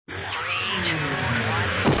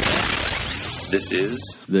This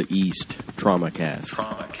is the East TraumaCast.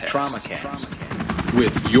 TraumaCast.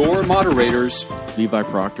 With your moderators, Levi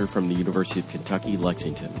Proctor from the University of Kentucky,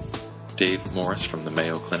 Lexington. Dave Morris from the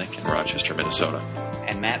Mayo Clinic in Rochester, Minnesota.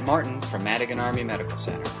 And Matt Martin from Madigan Army Medical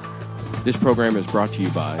Center. This program is brought to you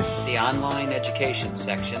by the online education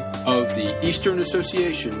section of the Eastern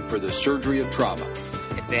Association for the Surgery of Trauma.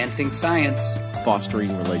 Advancing science,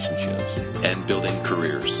 fostering relationships, and building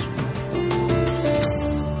careers.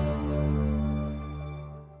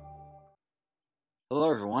 Hello,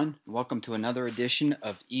 everyone. Welcome to another edition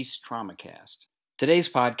of East TraumaCast.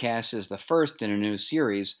 Today's podcast is the first in a new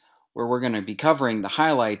series where we're going to be covering the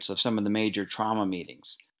highlights of some of the major trauma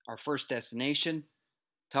meetings. Our first destination,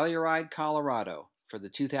 Telluride, Colorado, for the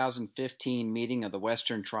 2015 meeting of the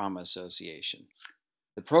Western Trauma Association.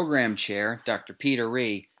 The program chair, Dr. Peter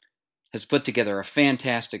Rhee, has put together a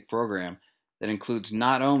fantastic program that includes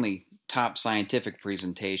not only top scientific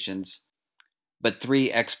presentations, but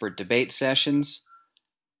 3 expert debate sessions,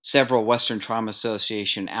 several Western Trauma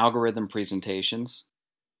Association algorithm presentations,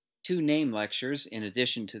 2 name lectures in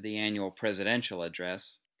addition to the annual presidential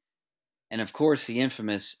address, and of course the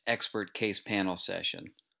infamous expert case panel session,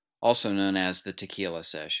 also known as the tequila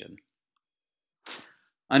session.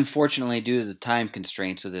 Unfortunately, due to the time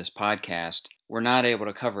constraints of this podcast, we're not able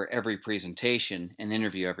to cover every presentation and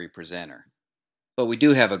interview every presenter. But we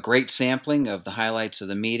do have a great sampling of the highlights of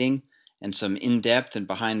the meeting and some in-depth and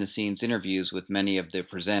behind-the-scenes interviews with many of the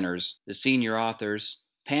presenters, the senior authors,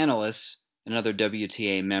 panelists, and other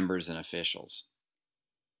WTA members and officials.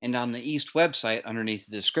 And on the East website, underneath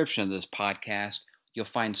the description of this podcast, you'll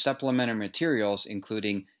find supplementary materials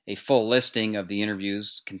including a full listing of the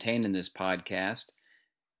interviews contained in this podcast,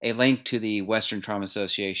 a link to the Western Trauma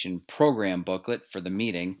Association program booklet for the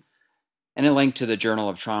meeting, and a link to the Journal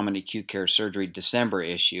of Trauma and Acute Care Surgery December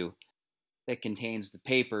issue that contains the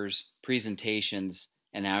papers, presentations,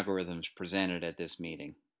 and algorithms presented at this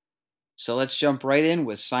meeting. So let's jump right in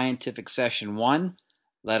with Scientific Session 1,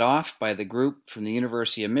 led off by the group from the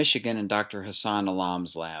University of Michigan and Dr. Hassan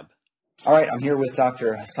Alam's lab. All right, I'm here with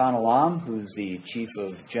Dr. Hassan Alam, who's the Chief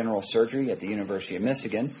of General Surgery at the University of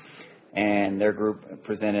Michigan, and their group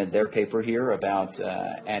presented their paper here about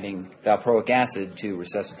adding valproic acid to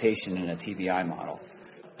resuscitation in a TBI model.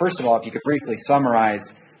 First of all, if you could briefly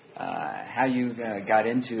summarize how you got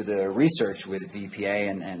into the research with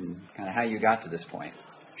VPA and kind of how you got to this point.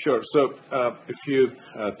 Sure. So if you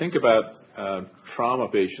think about trauma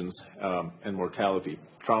patients and mortality,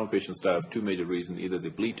 trauma patients die of 2 major reasons. Either they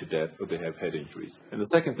bleed to death or they have head injuries. And the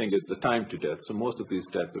second thing is the time to death. So most of these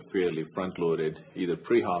deaths are fairly front-loaded, either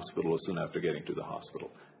pre-hospital or soon after getting to the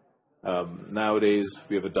hospital. Nowadays,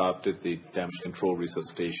 we have adopted the damage control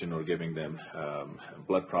resuscitation or giving them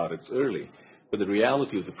blood products early. But the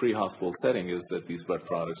reality of the pre-hospital setting is that these blood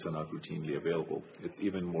products are not routinely available. It's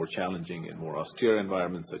even more challenging in more austere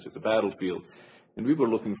environments such as a battlefield. And we were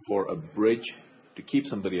looking for a bridge to keep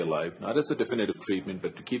somebody alive, not as a definitive treatment,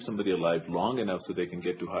 but to keep somebody alive long enough so they can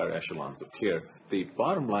get to higher echelons of care. The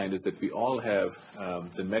bottom line is that we all have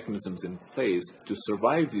the mechanisms in place to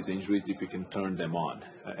survive these injuries if we can turn them on.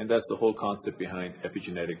 And that's the whole concept behind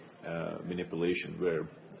epigenetic manipulation, where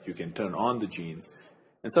you can turn on the genes.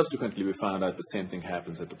 And subsequently, we found out the same thing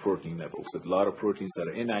happens at the protein level. So a lot of proteins that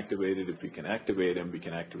are inactivated, if we can activate them, we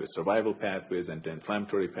can activate survival pathways,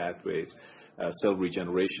 anti-inflammatory pathways, cell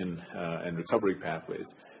regeneration and recovery pathways.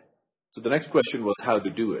 So the next question was how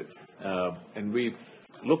to do it. And we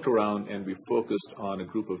looked around and we focused on a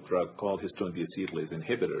group of drugs called histone deacetylase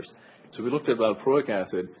inhibitors. So we looked at valproic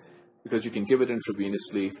acid because you can give it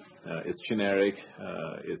intravenously. It's generic.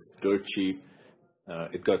 It's dirt cheap.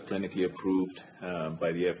 It got clinically approved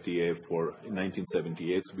by the FDA in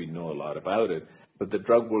 1978, so we know a lot about it. But the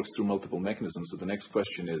drug works through multiple mechanisms. So the next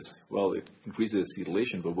question is, well, it increases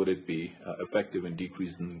acetylation, but would it be effective in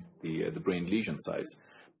decreasing the brain lesion size?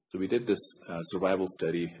 So we did this survival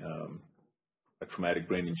study. A traumatic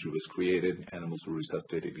brain injury was created. Animals were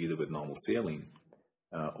resuscitated either with normal saline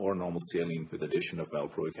or normal saline with addition of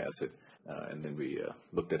valproic acid. And then we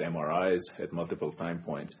looked at MRIs at multiple time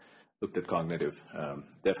points, looked at cognitive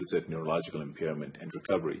deficit, neurological impairment, and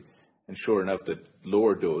recovery. And sure enough, that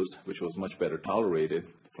lower dose, which was much better tolerated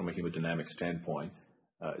from a hemodynamic standpoint,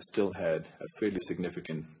 still had a fairly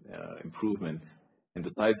significant improvement in the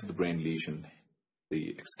size of the brain lesion, the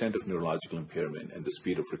extent of neurological impairment, and the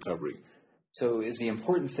speed of recovery. So is the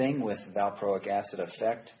important thing with valproic acid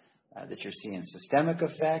effect that you're seeing systemic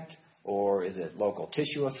effect, or is it local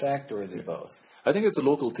tissue effect, or is it both? I think it's a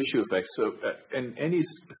local tissue effect. So in any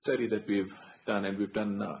study that we've done, and we've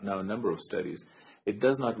done now a number of studies, it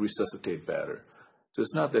does not resuscitate better. So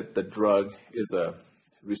it's not that the drug is a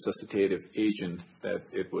resuscitative agent that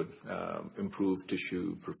it would improve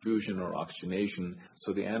tissue perfusion or oxygenation.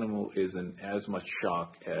 So the animal is in as much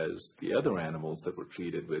shock as the other animals that were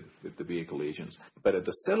treated with the vehicle agents. But at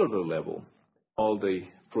the cellular level, all the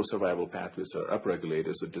pro-survival pathways are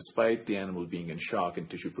upregulated. So despite the animal being in shock and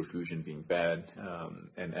tissue perfusion being bad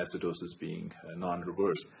and acidosis being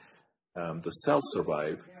non-reverse, the cells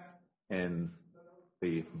survive and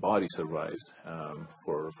the body survives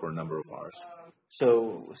for a number of hours.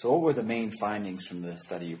 So what were the main findings from the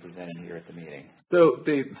study you presented here at the meeting? So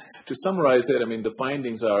to summarize it, I mean, the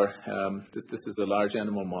findings are, this is a large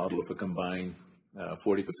animal model of a combined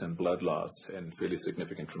 40% blood loss and fairly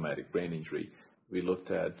significant traumatic brain injury. We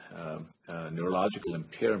looked at neurological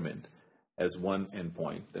impairment as one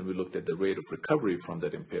endpoint. Then we looked at the rate of recovery from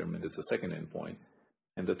that impairment as a second endpoint.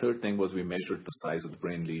 And the third thing was we measured the size of the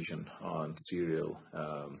brain lesion on serial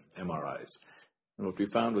MRIs. And what we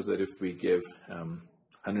found was that if we give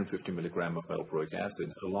 150 milligram of valproic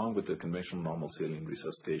acid along with the conventional normal saline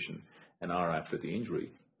resuscitation an hour after the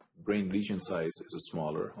injury, brain lesion size is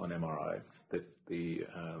smaller on MRI, that the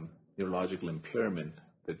neurological impairment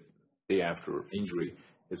the day after injury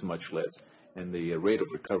is much less, and the rate of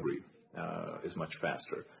recovery is much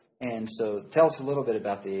faster. And so tell us a little bit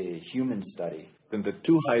about the human study. Then the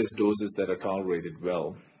two highest doses that are tolerated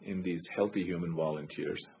well in these healthy human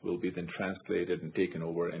volunteers will be then translated and taken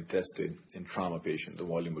over and tested in trauma patients. The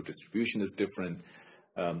volume of distribution is different.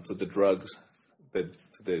 So the drugs,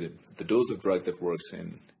 the dose of drug that works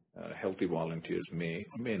in healthy volunteers may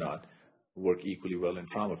or may not work equally well in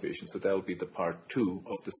trauma patients. So that will be the part 2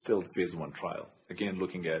 of the still phase 1 trial. Again,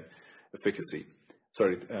 looking at safety.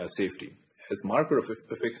 As marker of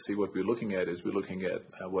efficacy, what we're looking at is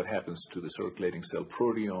what happens to the circulating cell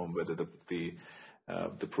proteome, whether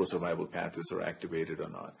the pro-survival pathways are activated or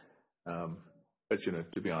not. But,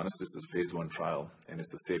 to be honest, this is a phase 1 trial, and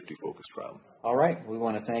it's a safety-focused trial. All right. We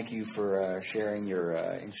want to thank you for sharing your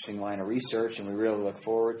interesting line of research, and we really look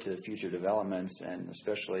forward to future developments, and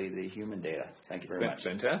especially the human data. Thank you very much.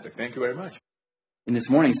 Fantastic. Thank you very much. In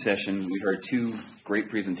this morning's session, we heard 2 great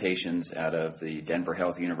presentations out of the Denver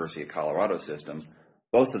Health University of Colorado system,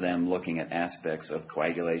 both of them looking at aspects of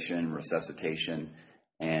coagulation, resuscitation,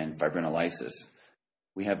 and fibrinolysis.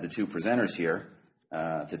 We have the 2 presenters here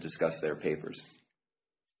to discuss their papers.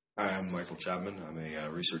 Hi, I'm Michael Chapman. I'm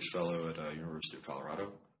a research fellow at University of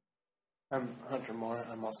Colorado. I'm Hunter Moore.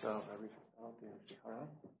 I'm also a research fellow at the University of Colorado.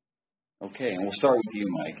 Okay, and we'll start with you,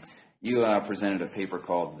 Mike. You presented a paper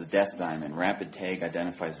called The Death Diamond, Rapid TAG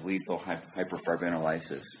Identifies Lethal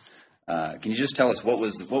Hyperfibrinolysis. Can you just tell us what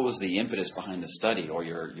was the impetus behind the study, or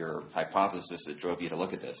your hypothesis that drove you to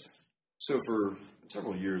look at this? So for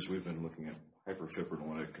several years, we've been looking at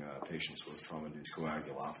hyperfibrinolytic patients with trauma-induced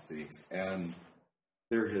coagulopathy, and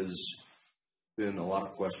there has been a lot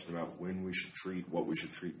of questions about when we should treat, what we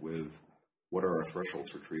should treat with, what are our thresholds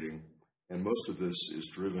for treating, and most of this is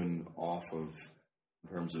driven off of, in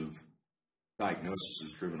terms of diagnosis,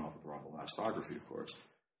 is driven off of thromboelastography, of course.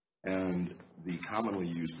 And the commonly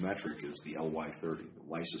used metric is the LY30, the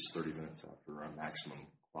lysis 30 minutes after our maximum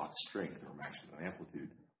clot strength or maximum amplitude.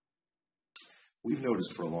 We've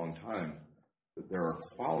noticed for a long time that there are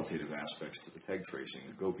qualitative aspects to the TEG tracing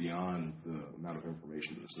that go beyond the amount of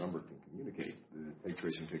information that this number can communicate. The TEG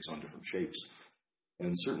tracing takes on different shapes,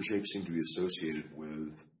 and certain shapes seem to be associated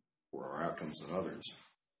with poorer outcomes than others.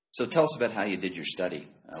 So tell us about how you did your study.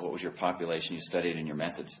 What was your population you studied and your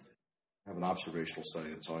methods? I have an observational study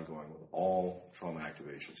that's ongoing with all trauma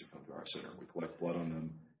activations who come to our center. We collect blood on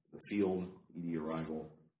them, the field, ED arrival.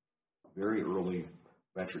 Very early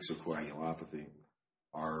metrics of coagulopathy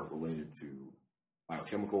are related to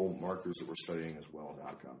biochemical markers that we're studying as well as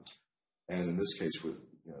outcomes. And in this case,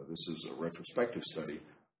 this is a retrospective study,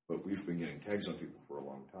 but we've been getting tags on people for a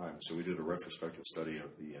long time. So we did a retrospective study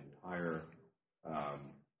of the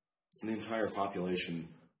entire population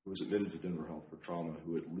who was admitted to Denver Health for trauma,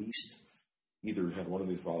 who at least either had one of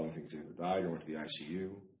these following things: either died or went to the ICU,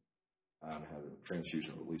 and had a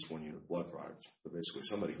transfusion of at least 1 unit of blood products. So basically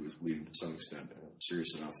somebody who was bleeding to some extent and had a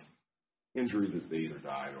serious enough injury that they either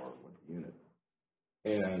died or went to the unit.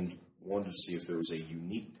 And wanted to see if there was a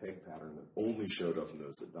unique TEG pattern that only showed up in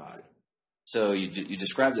those that died. So you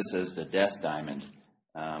described this as the death diamond.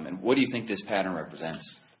 And what do you think this pattern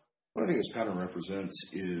represents? What I think this pattern represents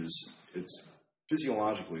is, it's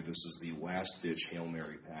physiologically, this is the last-ditch Hail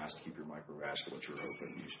Mary pass to keep your microvasculature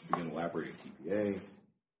open. You should begin elaborating TPA,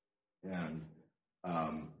 and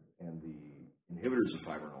the inhibitors of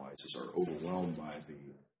fibrinolysis are overwhelmed by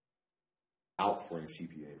the outpouring of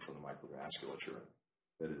TPA from the microvasculature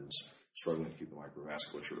that is struggling to keep the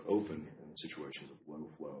microvasculature open in situations of low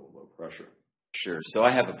flow, low pressure. Sure. So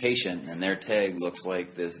I have a patient, and their TEG looks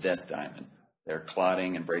like this death diamond. They're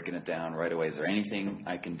clotting and breaking it down right away. Is there anything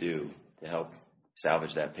I can do to help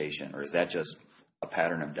salvage that patient, or is that just a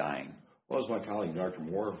pattern of dying? Well, as my colleague Dr.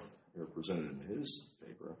 Moore here presented in his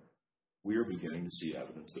paper, we are beginning to see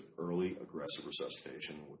evidence that early aggressive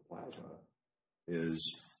resuscitation with plasma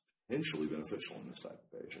is potentially beneficial in this type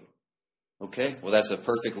of patient. Okay, well, that's a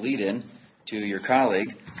perfect lead-in to your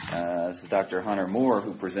colleague. This is Dr. Hunter Moore,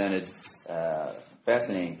 who presented a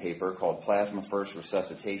fascinating paper called Plasma First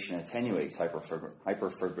Resuscitation Attenuates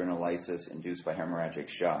Hyperfibrinolysis Induced by Hemorrhagic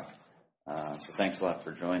Shock. So thanks a lot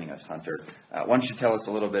for joining us, Hunter. Why don't you tell us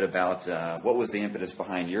a little bit about what was the impetus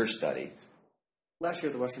behind your study? Last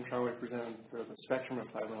year at the Western Trauma, we presented sort of a spectrum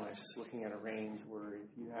of fibrinolysis, looking at a range where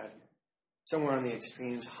if you had somewhere on the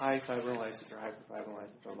extremes, high fibrinolysis or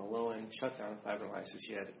hyperfibrinolysis, on the low end, shutdown fibrinolysis,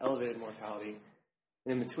 you had elevated mortality,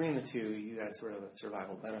 and in between the two, you had sort of a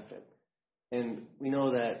survival benefit. And we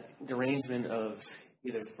know that derangement of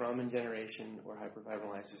either thrombin generation or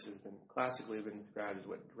hyperfibrinolysis has been classically described as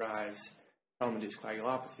what drives trauma-induced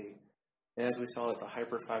coagulopathy. And as we saw that the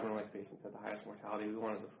hyperfibrinolytic patients had the highest mortality, we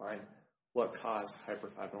wanted to find what caused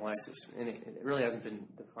hyperfibrinolysis. And it really hasn't been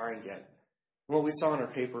defined yet. And what we saw in our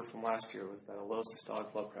paper from last year was that a low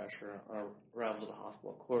systolic blood pressure on arrival to the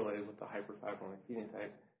hospital correlated with the hyperfibrinolytic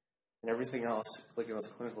phenotype. And everything else, looking at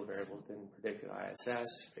those clinical variables, didn't predict ISS,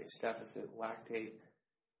 space deficit, lactate,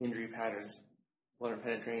 injury patterns, blood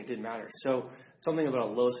penetrating, it didn't matter. So something about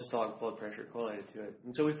a low systolic blood pressure correlated to it.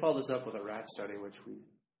 And so we followed this up with a rat study, which we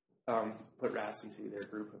put rats into either a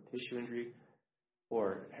group of tissue injury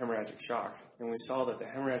or hemorrhagic shock. And we saw that the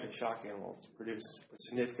hemorrhagic shock animals produced a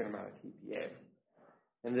significant amount of TPA.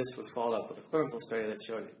 And this was followed up with a clinical study that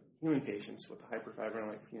showed human patients with the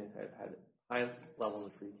hyperfibrinolytic phenotype had high levels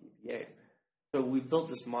of free TPA. So we built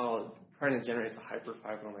this model trying to generate the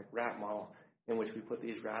hyperfibrinolytic rat model, in which we put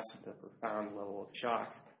these rats into a profound level of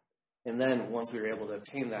shock. And then once we were able to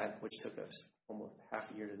obtain that, which took us almost half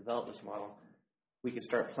a year to develop this model, we could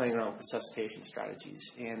start playing around with resuscitation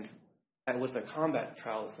strategies. And with the combat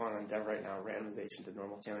trial that's going on in Denver right now, randomization to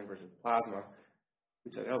normal saline versus plasma,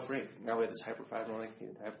 we said, oh, great, now we have this hyperfibrinolytic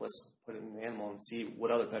phenotype, let's put it in an animal and see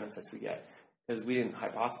what other benefits we get. Because we didn't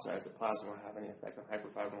hypothesize that plasma would have any effect on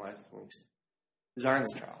hyperfibrinolysis when we designed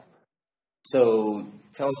the trial. So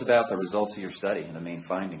tell us about the results of your study and the main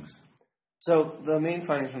findings. So the main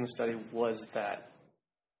findings from the study was that,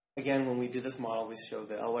 again, when we did this model, we showed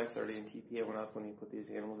that LY30 and TPA went up when we put these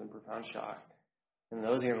animals in profound shock. And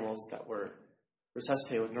those animals that were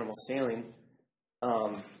resuscitated with normal saline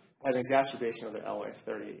had an exacerbation of their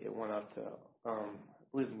LY30. It went up to, I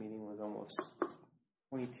believe the median was almost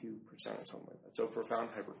 22% or something like that. So profound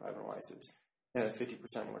hyperfibrinolysis and a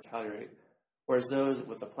 50% mortality rate. Whereas those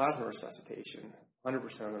with the plasma resuscitation, 100%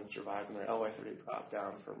 of them survived, and their LY30 dropped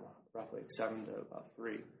down from roughly 7 to about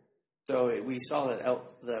 3. So we saw that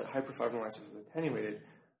the hyperfibrinolysis was attenuated,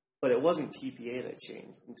 but it wasn't TPA that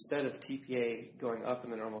changed. Instead of TPA going up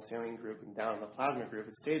in the normal saline group and down in the plasma group,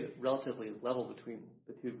 it stayed relatively level between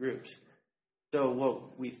the two groups. So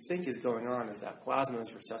what we think is going on is that plasma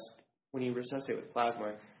is when you resuscitate with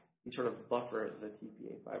plasma, you sort of buffer the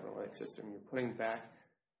TPA fibrinolytic system. You're putting back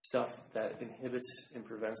stuff that inhibits and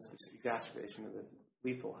prevents this exacerbation of the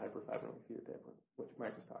lethal hyperfibrinolytic phenotype, which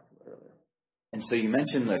Mike was talking about earlier. And so you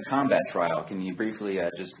mentioned the combat trial. Can you briefly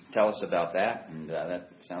just tell us about that? And that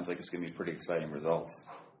sounds like it's going to be pretty exciting results.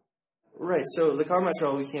 Right. So the combat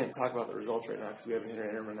trial, we can't talk about the results right now because we haven't hit our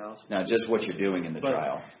interim analysis. Now, just what you're doing in the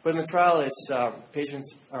trial. But in the trial, it's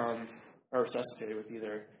patients are resuscitated with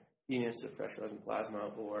either units of pressurizing plasma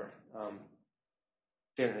or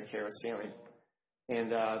standard of care with saline. And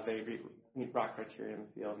they meet Brock criteria in the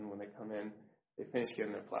field, and when they come in, they finish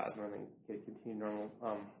getting their plasma and they continue normal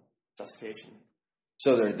resuscitation.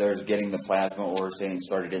 So they're getting the plasma or saline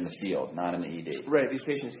started in the field, not in the ED. Right. These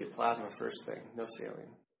patients get plasma first thing, no saline.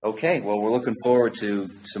 Okay. Well, we're looking forward to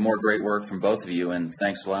some more great work from both of you, and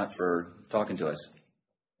thanks a lot for talking to us.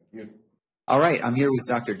 Thank you. All right. I'm here with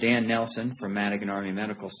Dr. Dan Nelson from Madigan Army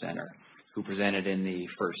Medical Center, who presented in the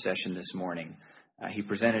first session this morning. He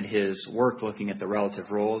presented his work looking at the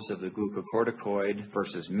relative roles of the glucocorticoid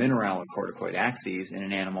versus mineralocorticoid axes in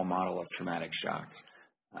an animal model of traumatic shock.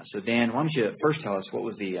 So Dan, why don't you first tell us what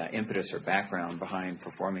was the impetus or background behind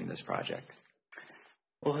performing this project?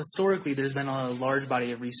 Well, historically, there's been a large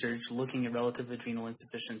body of research looking at relative adrenal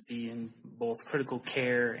insufficiency in both critical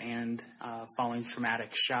care and following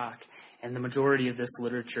traumatic shock. And the majority of this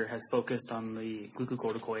literature has focused on the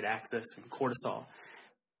glucocorticoid axis and cortisol.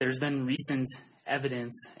 There's been recent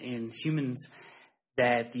evidence in humans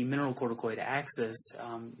that the mineralocorticoid axis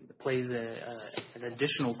plays an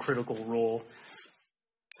additional critical role.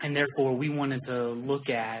 And therefore, we wanted to look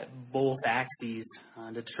at both axes,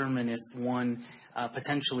 determine if one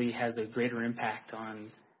potentially has a greater impact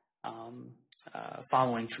on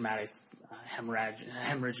following traumatic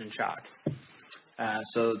hemorrhage and shock.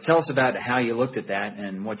 So tell us about how you looked at that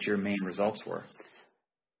and what your main results were.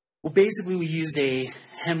 Well, basically, we used a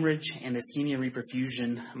hemorrhage and ischemia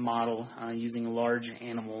reperfusion model using large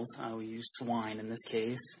animals. We used swine in this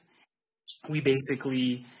case. We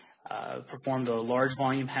basically performed a large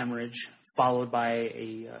volume hemorrhage followed by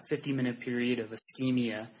a 50-minute period of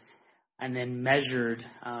ischemia, and then measured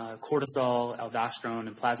cortisol, aldosterone,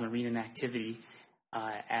 and plasma renin activity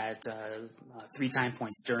at 3 time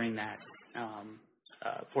points during that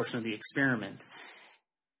portion of the experiment.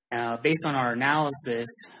 Based on our analysis,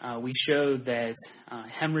 we showed that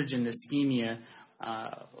hemorrhage and ischemia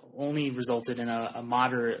only resulted in a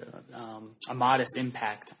modest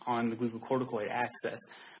impact on the glucocorticoid axis,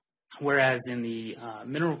 whereas in the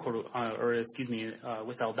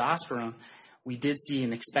with aldosterone, we did see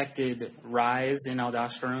an expected rise in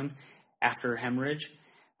aldosterone after hemorrhage,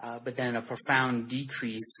 but then a profound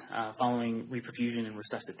decrease following reperfusion and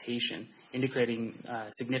resuscitation, indicating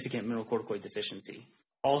significant mineralocorticoid deficiency.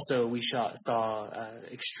 Also, we saw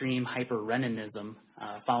extreme hyperreninism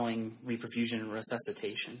following reperfusion and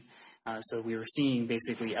resuscitation. So we were seeing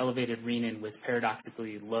basically elevated renin with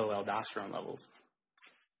paradoxically low aldosterone levels.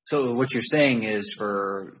 So what you're saying is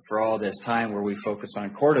for all this time where we focus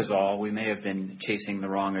on cortisol, we may have been chasing the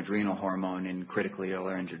wrong adrenal hormone in critically ill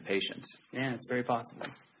or injured patients. Yeah, it's very possible.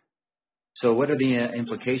 So what are the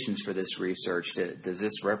implications for this research? Does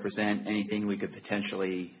this represent anything we could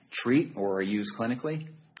potentially treat or use clinically?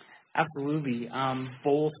 Absolutely.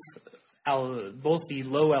 Both the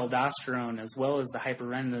low aldosterone as well as the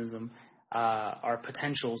hyperreninism are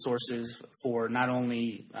potential sources for not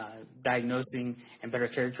only diagnosing and better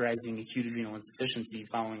characterizing acute adrenal insufficiency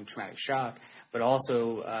following traumatic shock, but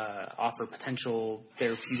also offer potential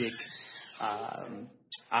therapeutic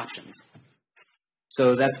options.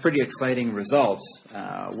 So that's pretty exciting results.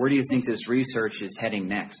 Where do you think this research is heading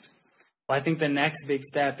next? Well, I think the next big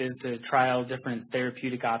step is to trial different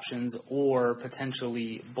therapeutic options or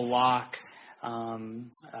potentially block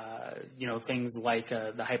things like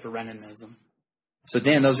the hyperreninism. So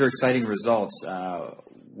Dan, those are exciting results.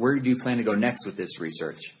 Where do you plan to go next with this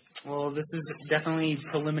research? Well, this is definitely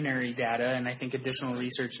preliminary data, and I think additional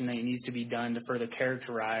research needs to be done to further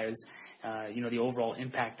characterize the overall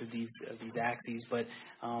impact of these axes. But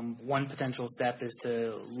one potential step is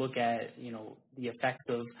to look at the effects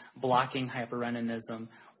of blocking hyperreninism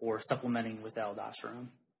or supplementing with aldosterone.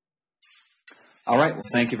 All right. Well,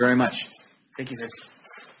 thank you very much. Thank you, sir.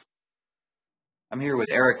 I'm here with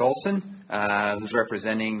Eric Olson, who's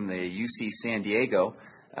representing the UC San Diego,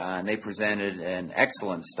 and they presented an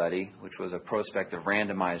excellent study, which was a prospective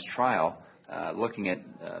randomized trial looking at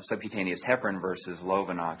subcutaneous heparin versus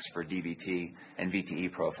Lovenox for DVT and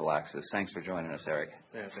VTE prophylaxis. Thanks for joining us, Eric.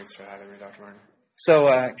 Yeah, thanks for having me, Dr. Martin.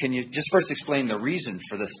 So can you just first explain the reason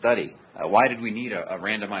for this study? Why did we need a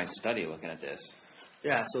randomized study looking at this?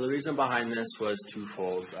 Yeah, so the reason behind this was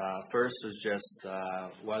twofold. First is just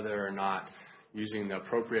whether or not using the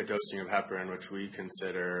appropriate dosing of heparin, which we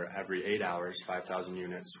consider every 8 hours, 5,000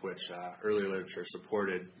 units, which early literature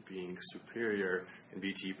supported being superior in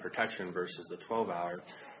VTE protection versus the 12-hour,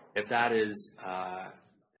 if that is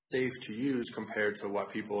safe to use compared to what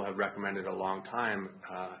people have recommended a long time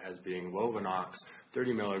as being Lovenox,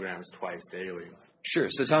 30 milligrams twice daily. Sure.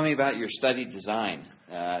 So tell me about your study design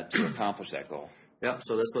to accomplish that goal. Yeah,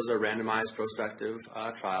 so this was a randomized prospective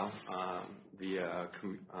trial via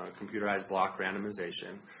computerized block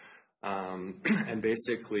randomization. And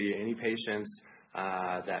basically, any patients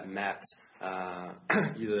that met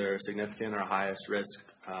either significant or highest risk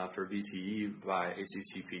for VTE by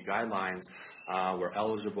ACCP guidelines were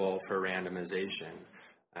eligible for randomization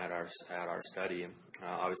at our study.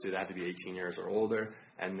 Obviously, they had to be 18 years or older,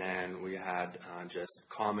 and then we had just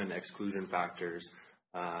common exclusion factors,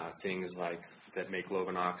 things like that make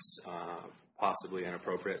Lovenox possibly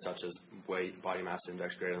inappropriate, such as weight, body mass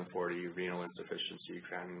index greater than 40, renal insufficiency,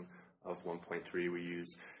 creatinine of 1.3 we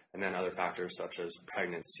used, and then other factors such as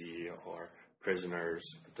pregnancy or prisoners,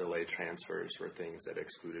 delayed transfers were things that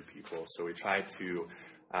excluded people. So we tried to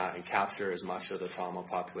capture as much of the trauma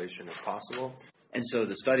population as possible. And so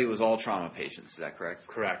the study was all trauma patients, is that correct?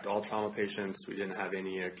 Correct. All trauma patients. We didn't have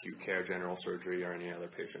any acute care general surgery or any other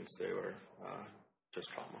patients. They were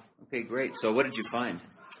just trauma. Okay, great. So what did you find?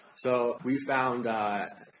 So we found,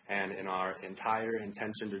 and in our entire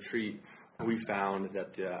intention to treat we found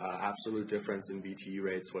that the absolute difference in VTE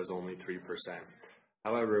rates was only 3%.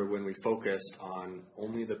 However, when we focused on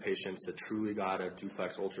only the patients that truly got a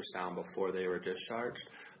duplex ultrasound before they were discharged,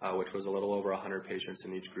 which was a little over 100 patients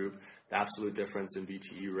in each group, the absolute difference in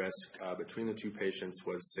VTE risk between the two patients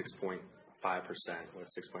was 6.5%, with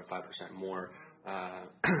 6.5% more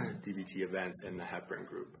DVT events in the heparin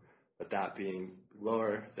group. But that being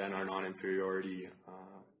lower than our non-inferiority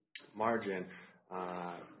margin,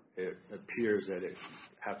 it appears that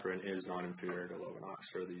heparin is non-inferior to Lovenox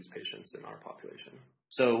for these patients in our population.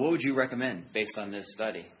 So what would you recommend based on this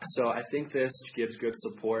study? So I think this gives good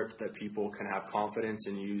support that people can have confidence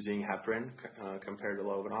in using heparin compared to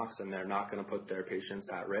Lovenox, and they're not going to put their patients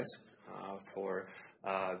at risk for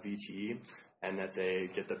VTE, and that they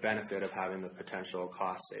get the benefit of having the potential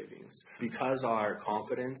cost savings. Because our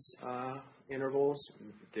confidence intervals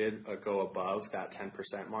did go above that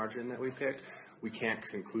 10% margin that we picked, we can't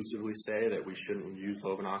conclusively say that we shouldn't use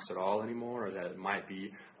Lovenox at all anymore, or that it might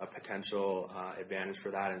be a potential advantage for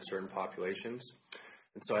that in certain populations.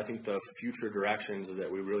 And so I think the future directions is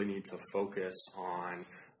that we really need to focus on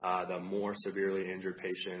the more severely injured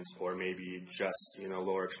patients, or maybe just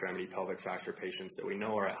lower extremity pelvic fracture patients that we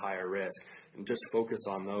know are at higher risk, and just focus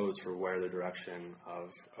on those for where the direction of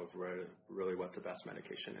really what the best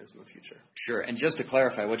medication is in the future. Sure. And just to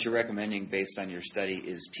clarify, what you're recommending based on your study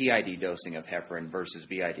is TID dosing of heparin versus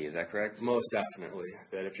BID. Is that correct? Most definitely.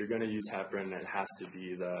 That if you're going to use heparin, it has to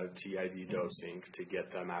be the TID dosing to get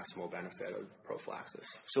the maximal benefit of prophylaxis.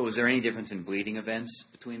 So is there any difference in bleeding events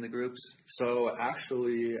between the groups? So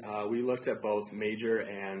actually, we looked at both major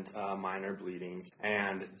and minor bleeding,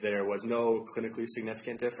 and there was no clinically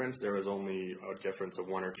significant difference. There was only a difference of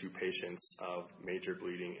 1 or 2 patients of major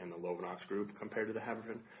bleeding in the Lovenox group compared to the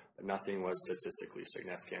heparin, but nothing was statistically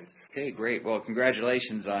significant. Okay, great. Well,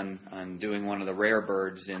 congratulations on doing one of the rare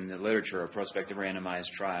birds in the literature of prospective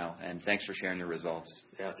randomized trial, and thanks for sharing your results.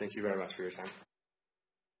 Yeah, thank you very much for your time.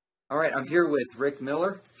 All right, I'm here with Rick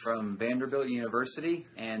Miller from Vanderbilt University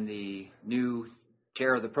and the new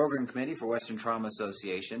chair of the program committee for Western Trauma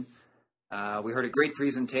Association. We heard a great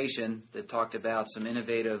presentation that talked about some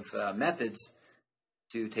innovative methods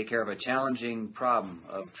to take care of a challenging problem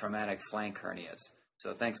of traumatic flank hernias.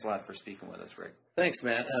 So thanks a lot for speaking with us, Rick. Thanks,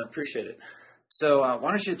 Matt. I appreciate it. So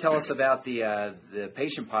why don't you tell us about the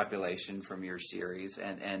patient population from your series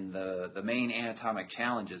and the main anatomic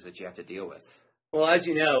challenges that you have to deal with? Well, as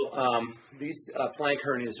you know, these flank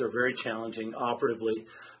hernias are very challenging operatively.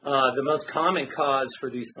 The most common cause for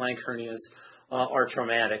these flank hernias are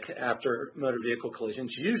traumatic after motor vehicle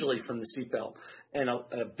collisions, usually from the seatbelt, and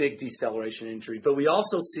a big deceleration injury. But we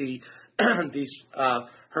also see these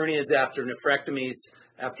hernias after nephrectomies,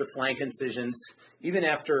 after flank incisions, even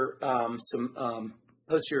after some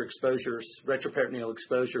posterior exposures, retroperitoneal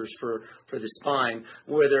exposures for the spine,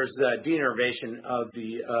 where there's denervation of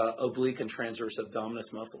the oblique and transverse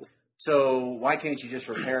abdominis muscles. So why can't you just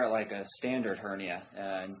repair it like a standard hernia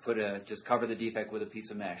and just cover the defect with a piece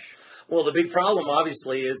of mesh? Well, the big problem,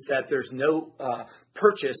 obviously, is that there's no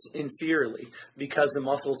purchase inferiorly because the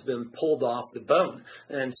muscle's been pulled off the bone.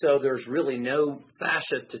 And so there's really no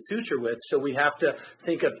fascia to suture with. So we have to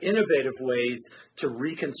think of innovative ways to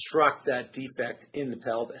reconstruct that defect in the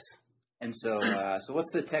pelvis. And so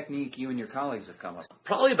what's the technique you and your colleagues have come up with?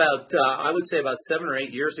 Probably about 7 or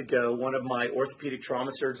 8 years ago, one of my orthopedic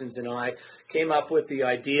trauma surgeons and I came up with the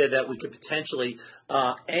idea that we could potentially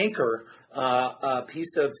anchor a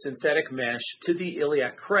piece of synthetic mesh to the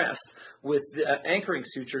iliac crest with anchoring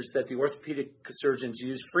sutures that the orthopedic surgeons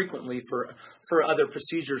use frequently for other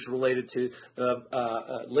procedures related to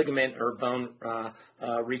ligament or bone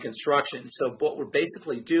reconstruction. So what we're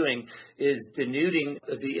basically doing is denuding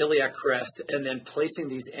the iliac crest and then placing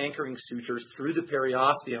these anchoring sutures through the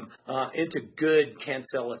periosteum into good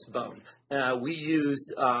cancellous bone. We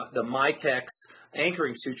use the Mitex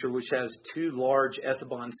anchoring suture, which has 2 large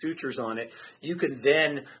Ethibond sutures on it. You can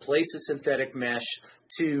then place a synthetic mesh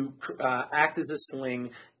to act as a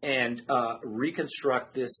sling and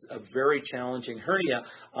reconstruct this very challenging hernia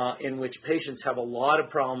in which patients have a lot of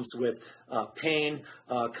problems with pain,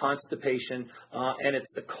 constipation, and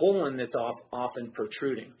it's the colon that's often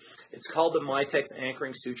protruding. It's called the Mitex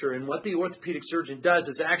anchoring suture, and what the orthopedic surgeon does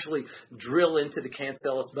is actually drill into the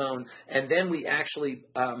cancellous bone, and then we actually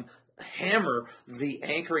hammer the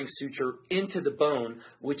anchoring suture into the bone,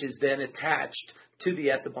 which is then attached to the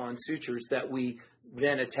Ethibond sutures that we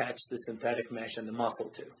then attach the synthetic mesh and the muscle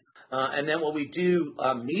to. And then what we do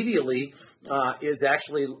medially is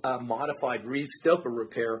actually a modified Reeve-Stoper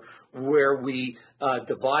repair, where we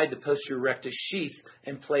divide the posterior rectus sheath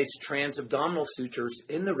and place transabdominal sutures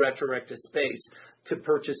in the retrorectus space to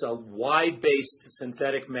purchase a wide-based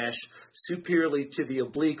synthetic mesh superiorly to the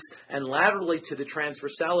obliques and laterally to the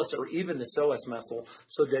transversalis or even the psoas muscle,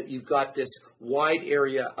 so that you've got this wide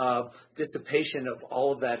area of dissipation of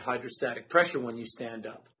all of that hydrostatic pressure when you stand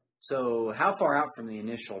up. So how far out from the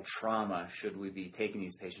initial trauma should we be taking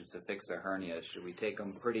these patients to fix their hernias? Should we take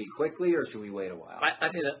them pretty quickly, or should we wait a while? I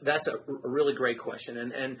think that's a really great question.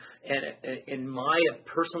 And in my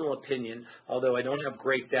personal opinion, although I don't have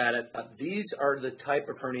great data, these are the type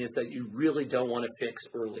of hernias that you really don't want to fix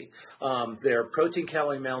early. They're protein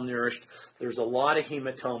calorie malnourished. There's a lot of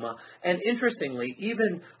hematoma. And interestingly,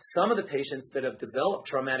 even some of the patients that have developed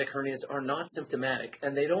traumatic hernias are not symptomatic,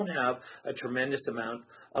 and they don't have a tremendous amount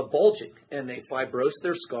of bulging, and they fibrose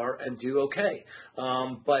their scar and do okay.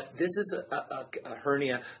 But this is a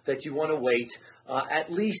hernia that you want to wait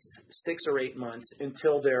at least 6 or 8 months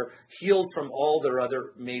until they're healed from all their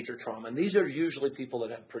other major trauma. And these are usually people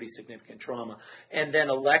that have pretty significant trauma, and then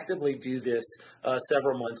electively do this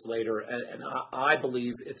several months later, and I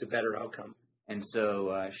believe it's a better outcome. And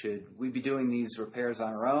so should we be doing these repairs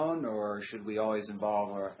on our own, or should we always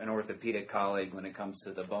involve an orthopedic colleague when it comes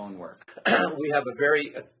to the bone work? We have a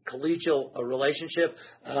very collegial relationship.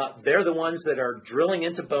 They're the ones that are drilling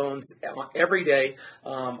into bones every day.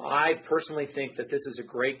 I personally think that this is a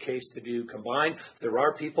great case to do combined. There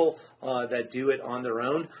are people that do it on their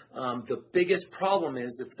own. The biggest problem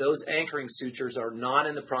is if those anchoring sutures are not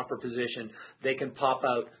in the proper position, they can pop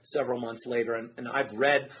out several months later. And I've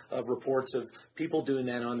read of reports of people doing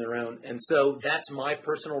that on their own. And so that's my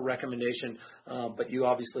personal recommendation, but you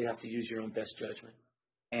obviously have to use your own best judgment.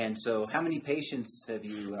 And so how many patients have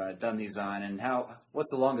you done these on, and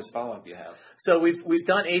what's the longest follow-up you have? So we've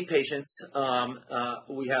done 8 patients.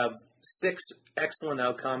 We have 6 excellent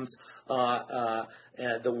outcomes.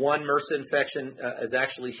 The one MRSA infection is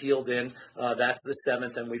actually healed in. That's the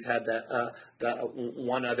 7th, and we've had that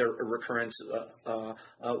one other recurrence,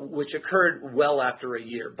 which occurred well after a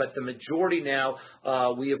year. But the majority now,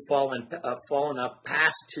 we have fallen up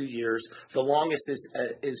past 2 years. The longest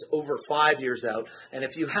is over 5 years out. And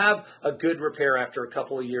if you have a good repair after a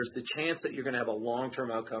couple of years, the chance that you're going to have a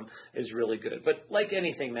long-term outcome is really good. But like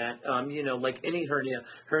anything, Matt, like any hernia,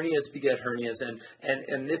 hernias beget hernias,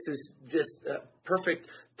 and this is just perfect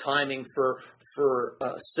timing for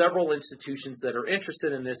several institutions that are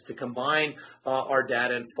interested in this to combine our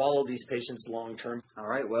data and follow these patients long term. All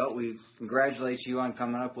right. Well, we congratulate you on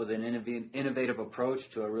coming up with an innovative approach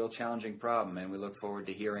to a real challenging problem, and we look forward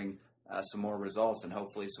to hearing some more results and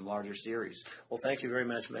hopefully some larger series. Well, thank you very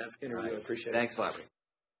much, Matt, for the interview. I appreciate it. Thanks a lot.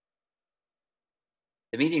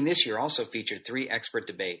 The meeting this year also featured 3 expert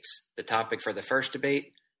debates. The topic for the first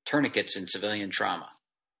debate, tourniquets in civilian trauma.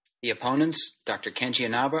 The opponents, Dr. Kenji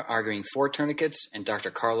Inaba arguing for tourniquets and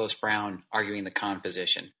Dr. Carlos Brown arguing the con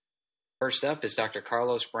position. First up is Dr.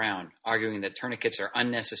 Carlos Brown arguing that tourniquets are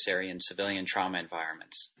unnecessary in civilian trauma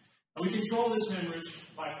environments. We control this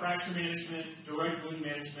hemorrhage by fracture management, direct wound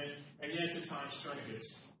management, and yes, at times,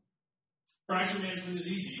 tourniquets. Fracture management is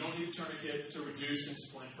easy. You don't need a tourniquet to reduce and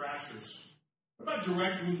splint fractures. What about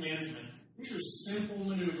direct wound management? These are simple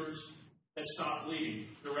maneuvers that stop bleeding.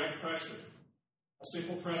 Direct pressure, a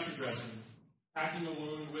simple pressure dressing, packing a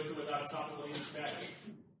wound with or without topical anesthetic.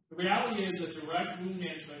 The reality is that direct wound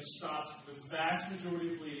management stops the vast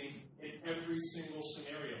majority of bleeding in every single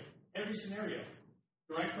scenario. Every scenario.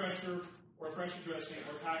 Direct pressure or pressure dressing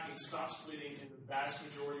or packing stops bleeding in the vast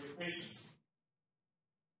majority of patients.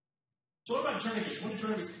 So what about tourniquets? When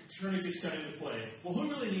do tourniquets come into play? Well, who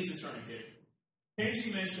really needs a tourniquet?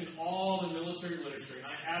 Kenji mentioned all the military literature, and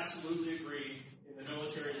I absolutely agree. In the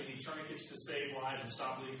military, we need tourniquets to save lives and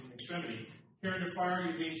stop bleeding from extremity. Care under fire,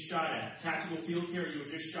 you're being shot at. Tactical field care, you were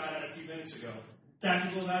just shot at a few minutes ago.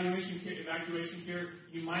 Tactical evacuation care,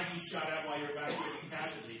 you might be shot at while you're evacuating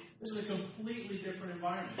casualty. This is a completely different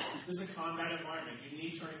environment. This is a combat environment. You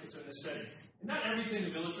need tourniquets in this setting. And not everything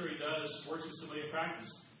the military does works in civilian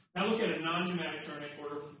practice. Now look at a non-pneumatic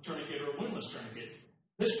tourniquet or a windlass tourniquet.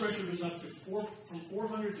 This pressure goes up to from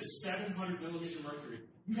 400 to 700 millimeters of mercury.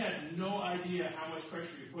 You have no idea how much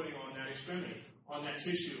pressure you're putting on that extremity, on that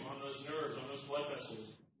tissue, on those nerves, on those blood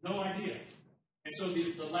vessels. No idea. And so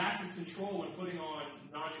the lack of control when putting on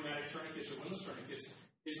non-pneumatic tourniquets or windlass tourniquets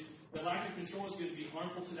is the lack of control is going to be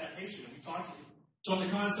harmful to that patient. And we talked to you. So on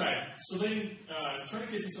the con side,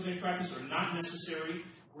 tourniquets in civilian practice are not necessary.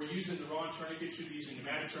 We're using the wrong tourniquet, should be using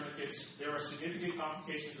pneumatic tourniquets. There are significant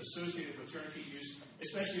complications associated with tourniquet use,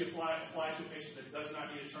 especially applied to a patient that does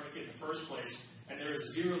not need a tourniquet in the first place, and there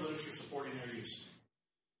is zero literature supporting their use.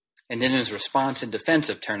 And in his response in defense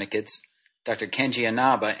of tourniquets, Dr. Kenji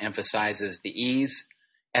Inaba emphasizes the ease,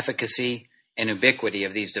 efficacy, and ubiquity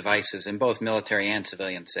of these devices in both military and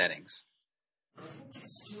civilian settings. I think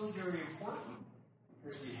it's still very important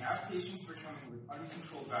because we have patients that are coming with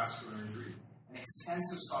uncontrolled vascular injury and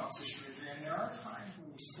extensive soft tissue injury, and there are times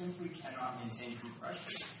when you simply cannot maintain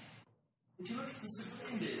compression. If you look at the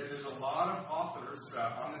civilian data, there's a lot of authors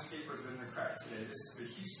on this paper that are in the crack today. This is the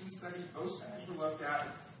Houston study. Both centers were looked at.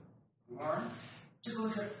 Warren took a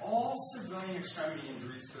look at all civilian extremity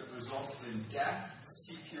injuries that resulted in death,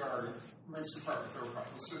 CPR, emergency department referral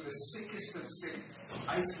problems. So the sickest of sick,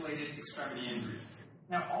 isolated extremity injuries.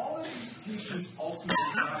 Now, all of these patients ultimately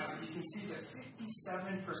died, but you can see that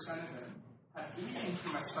 57% of them had bleeding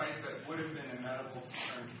from a site that would have been amenable to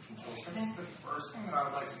tourniquet control. So I think the first thing that I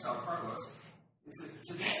would like to tell Carlos is that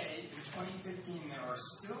today, in 2015, there are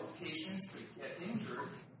still patients that get injured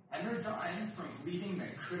and they're dying from bleeding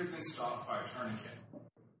that could have been stopped by a tourniquet.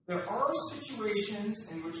 There are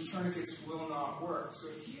situations in which tourniquets will not work. So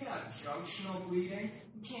if you have junctional bleeding,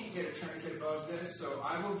 you can't get a tourniquet above this. So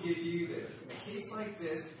I will give you that in a case like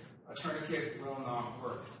this, a tourniquet will not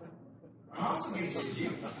work. I'm also going to give you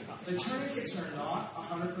the tourniquets are not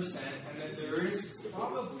 100% and that there is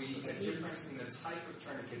probably a difference in the type of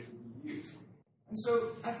tourniquet that you use. And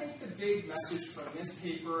so I think the big message from this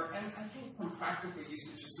paper, and I think from practical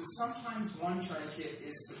usage, is that sometimes one tourniquet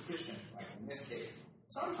is sufficient, like in this case.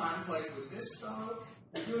 Sometimes, like with this fellow,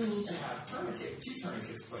 you really need to have two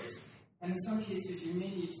tourniquets placed. And in some cases, you may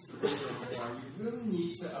need 3 or more. You really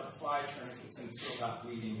need to apply tourniquets until that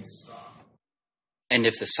bleeding is stopped. And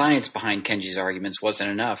if the science behind Kenji's arguments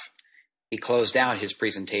wasn't enough, he closed out his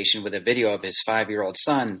presentation with a video of his 5-year-old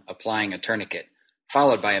son applying a tourniquet,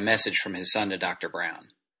 followed by a message from his son to Dr. Brown.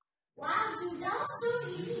 Wow, dude, that was so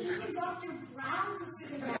easy. Even Dr. Brown could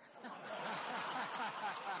figure that out.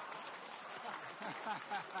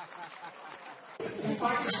 If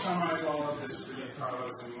I could summarize all of this for you,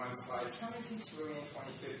 Carlos, in one slide, tourniquets really in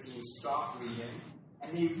 2015 stopped bleeding,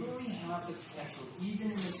 and they really have the potential,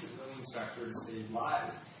 even in the civilian sector, to save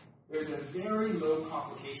lives. There's a very low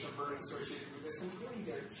complication burden associated with this, and really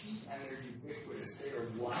they're cheap and they're ubiquitous. They are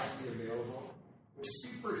widely available. They're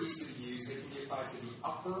super easy to use. They can be applied to the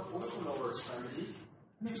upper or the lower extremity.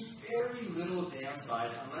 And there's very little downside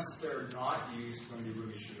unless they're not used when they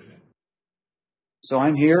really should have been. So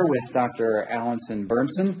I'm here with Dr. Alison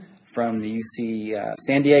Berntsen from the UC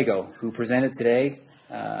San Diego, who presented today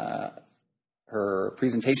her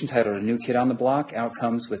presentation titled A New Kid on the Block,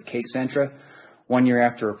 Outcomes with Kcentra, 1 year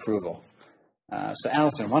after approval. So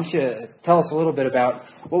Alison, why don't you tell us a little bit about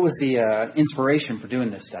what was the inspiration for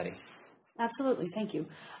doing this study? Absolutely, thank you.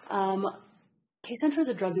 Kcentra is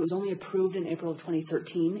a drug that was only approved in April of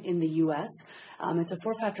 2013 in the U.S. It's a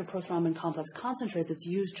 4-factor prothrombin complex concentrate that's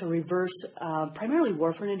used to reverse primarily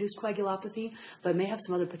warfarin-induced coagulopathy, but may have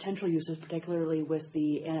some other potential uses, particularly with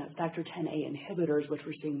the factor Xa inhibitors, which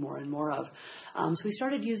we're seeing more and more of. So we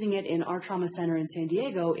started using it in our trauma center in San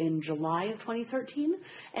Diego in July of 2013,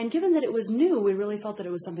 and given that it was new, we really felt that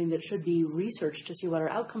it was something that should be researched to see what our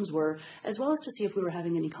outcomes were, as well as to see if we were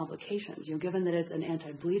having any complications. You know, given that it's an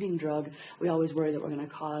anti-bleeding drug, we always worry that we're going to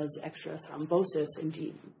cause extra thrombosis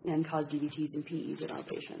and cause DVTs and PEs in our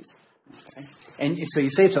patients. Okay. And so you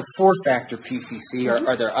say it's a 4-factor PCC.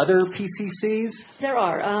 Are there other PCCs? There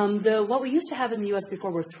are. What we used to have in the U.S.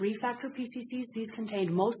 before were 3-factor PCCs. These contained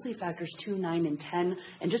mostly factors 2, 9, and 10,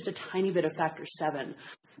 and just a tiny bit of factor 7.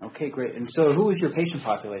 Okay, great. And so who was your patient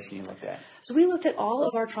population you looked at? So we looked at all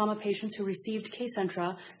of our trauma patients who received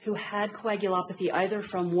Kcentra who had coagulopathy either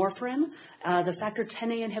from warfarin, the factor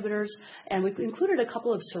Xa inhibitors, and we included a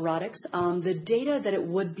couple of cirrhotics. The data that it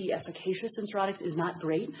would be efficacious in cirrhotics is not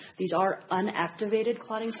great. These are unactivated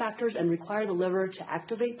clotting factors and require the liver to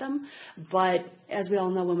activate them. But as we all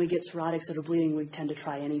know, when we get cirrhotics that are bleeding, we tend to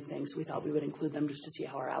try anything. So we thought we would include them just to see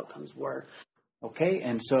how our outcomes were. Okay,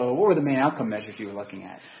 and so what were the main outcome measures you were looking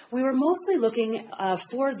at? We were mostly looking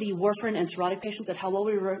for the warfarin and cirrhotic patients at how well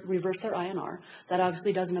we reverse their INR. That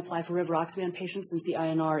obviously doesn't apply for rivaroxaban patients since the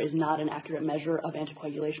INR is not an accurate measure of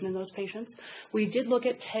anticoagulation in those patients. We did look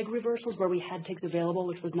at TEG reversals where we had TEGs available,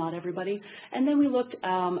 which was not everybody. And then we looked,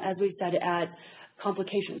 as we said, at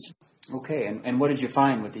complications. Okay, and what did you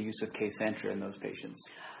find with the use of Kcentra in those patients?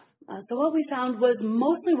 So what we found was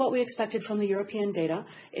mostly what we expected from the European data,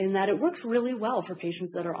 in that it works really well for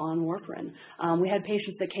patients that are on warfarin. We had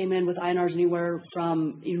patients that came in with INRs anywhere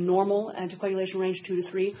from normal anticoagulation range 2 to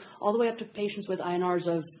 3, all the way up to patients with INRs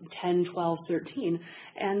of 10, 12, 13.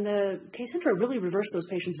 And the Kcentra really reversed those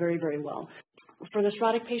patients very, very well. For the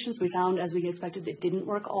cirrhotic patients, we found, as we expected, it didn't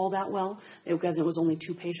work all that well because it was only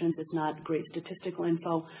 2 patients. It's not great statistical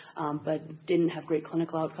info, but didn't have great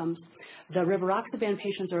clinical outcomes. The rivaroxaban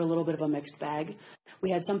patients are a little bit of a mixed bag. We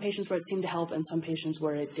had some patients where it seemed to help and some patients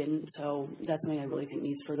where it didn't. So that's something I really think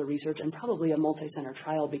needs further research and probably a multi-center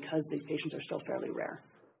trial because these patients are still fairly rare.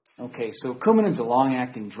 Okay, so Coumadin's a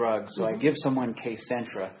long-acting drug, so I give someone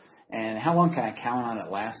Kcentra, and how long can I count on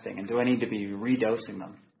it lasting, and do I need to be redosing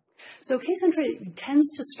them? So Kcentra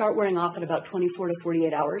tends to start wearing off at about 24 to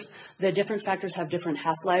 48 hours. The different factors have different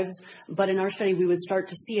half-lives, but in our study we would start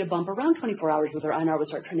to see a bump around 24 hours where their INR would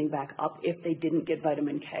start trending back up if they didn't get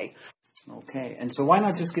vitamin K. Okay, and so why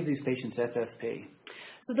not just give these patients FFP?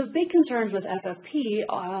 So the big concerns with FFP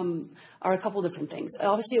are a couple different things.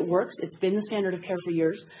 Obviously it works. It's been the standard of care for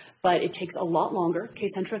years, but it takes a lot longer.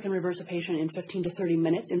 Kcentra can reverse a patient in 15 to 30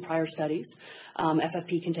 minutes in prior studies.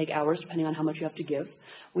 FFP can take hours depending on how much you have to give.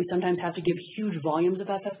 We sometimes have to give huge volumes of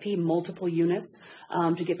FFP, multiple units,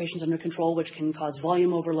 to get patients under control, which can cause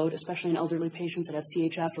volume overload, especially in elderly patients that have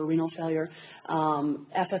CHF or renal failure.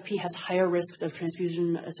 FFP has higher risks of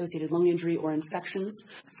transfusion-associated lung injury or infections.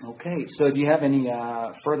 Okay, so do you have any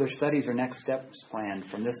further studies or next steps planned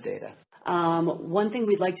from this data? One thing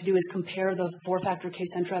we'd like to do is compare the 4-factor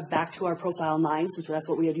Kcentra back to our Profile 9, since that's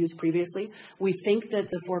what we had used previously. We think that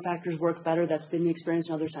the 4 factors work better. That's been the experience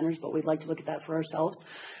in other centers, but we'd like to look at that for ourselves.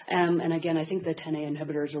 And again, I think the 10A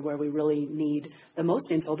inhibitors are where we really need the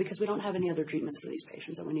most info because we don't have any other treatments for these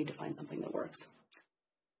patients, and we need to find something that works.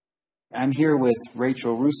 I'm here with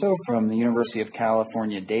Rachel Russo from the University of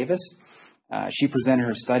California, Davis. She presented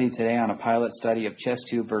her study today on a pilot study of chest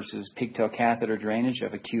tube versus pigtail catheter drainage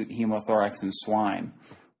of acute hemothorax in swine.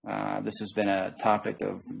 This has been a topic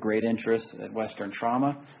of great interest at Western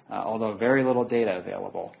Trauma, although very little data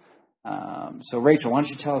available. So Rachel, why don't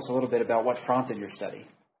you tell us a little bit about what prompted your study?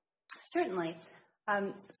 Certainly.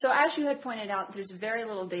 So as you had pointed out, there's very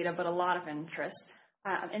little data, but a lot of interest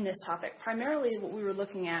in this topic. Primarily what we were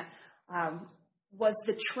looking at was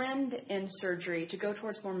the trend in surgery to go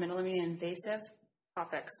towards more minimally invasive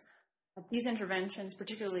topics. These interventions,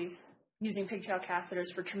 particularly using pigtail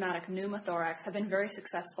catheters for traumatic pneumothorax, have been very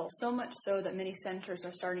successful, so much so that many centers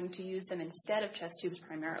are starting to use them instead of chest tubes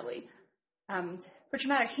primarily. For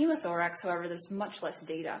traumatic hemothorax, however, there's much less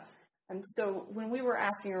data. And so when we were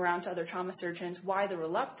asking around to other trauma surgeons why the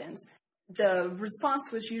reluctance, the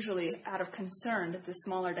response was usually out of concern that the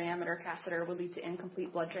smaller diameter catheter would lead to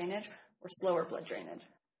incomplete blood drainage or slower blood drainage.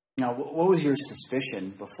 Now, what was your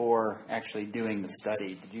suspicion before actually doing the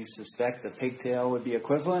study? Did you suspect the pigtail would be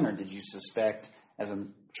equivalent, or did you suspect, as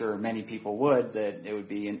I'm sure many people would, that it would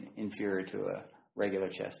be inferior to a regular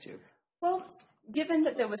chest tube? Well, given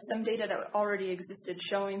that there was some data that already existed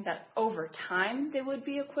showing that over time they would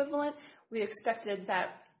be equivalent, we expected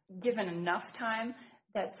that given enough time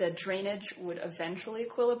that the drainage would eventually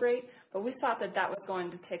equilibrate, but we thought that that was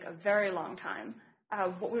going to take a very long time.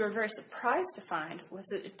 What we were very surprised to find was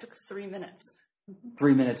that it took 3 minutes.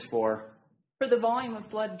 3 minutes for the volume of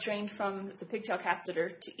blood drained from the pigtail catheter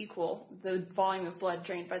to equal the volume of blood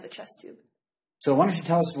drained by the chest tube. So why don't you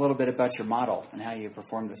tell us a little bit about your model and how you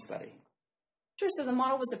performed the study? Sure. So the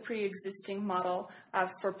model was a pre-existing model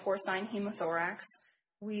for porcine hemothorax.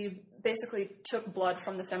 We basically took blood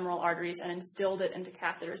from the femoral arteries and instilled it into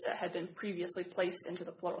catheters that had been previously placed into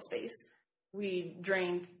the pleural space. We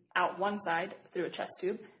drained out one side through a chest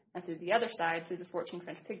tube and through the other side through the 14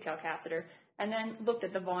 French pigtail catheter, and then looked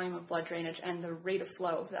at the volume of blood drainage and the rate of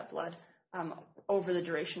flow of that blood over the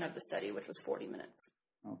duration of the study, which was 40 minutes.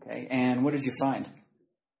 Okay, and what did you find?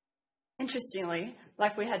 Interestingly,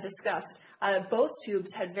 like we had discussed, both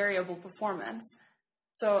tubes had variable performance.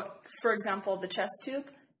 So, for example, the chest tube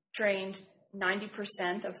drained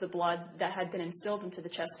 90% of the blood that had been instilled into the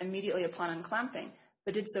chest immediately upon unclamping,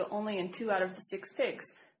 but did so only in 2 out of the 6 pigs.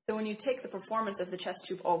 So when you take the performance of the chest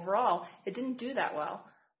tube overall, it didn't do that well.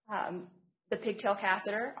 The pigtail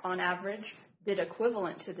catheter, on average, did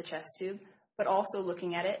equivalent to the chest tube, but also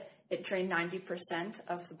looking at it, it drained 90%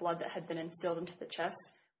 of the blood that had been instilled into the chest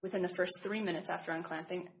within the first 3 minutes after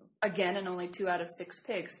unclamping, again in only 2 out of 6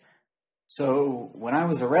 pigs. So when I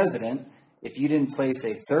was a resident, if you didn't place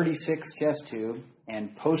a 36 chest tube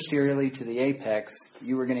and posteriorly to the apex,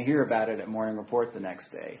 you were going to hear about it at Morning Report the next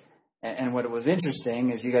day. And what was interesting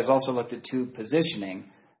is you guys also looked at tube positioning.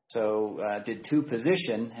 So did tube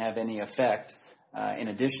position have any effect in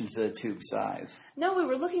addition to the tube size? No, we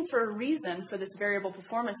were looking for a reason for this variable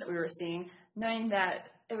performance that we were seeing, knowing that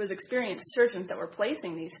it was experienced surgeons that were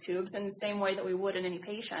placing these tubes in the same way that we would in any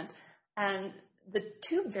patient. And the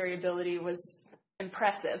tube variability was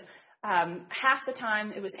impressive. Half the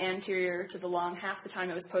time it was anterior to the lung, half the time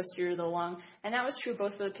it was posterior to the lung, and that was true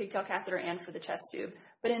both for the pigtail catheter and for the chest tube.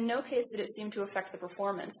 But in no case did it seem to affect the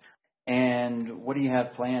performance. And what do you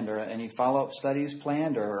have planned? Are any follow-up studies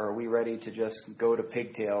planned, or are we ready to just go to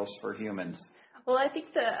pigtails for humans? Well, I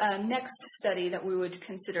think the next study that we would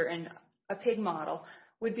consider in a pig model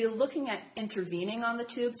would be looking at intervening on the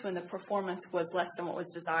tubes when the performance was less than what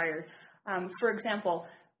was desired. For example,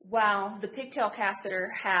 while the pigtail catheter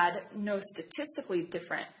had no statistically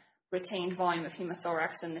different retained volume of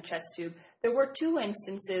hemothorax in the chest tube, there were 2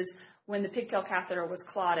 instances when the pigtail catheter was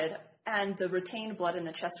clotted and the retained blood in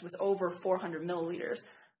the chest was over 400 milliliters,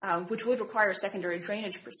 which would require a secondary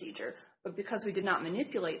drainage procedure. But because we did not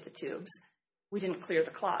manipulate the tubes, we didn't clear the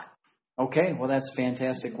clot. Okay, well, that's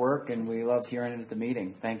fantastic work, and we loved hearing it at the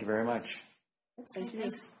meeting. Thank you very much. Thank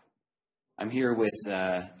you. I'm here with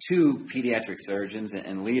 2 pediatric surgeons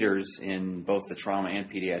and leaders in both the trauma and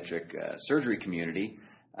pediatric surgery community,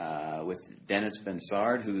 with Dennis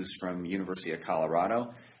Bensard, who's from University of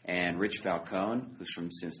Colorado, and Rich Falcone, who's from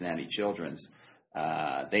Cincinnati Children's.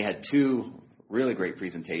 They had 2 really great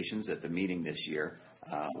presentations at the meeting this year.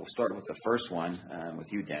 We'll start with the first one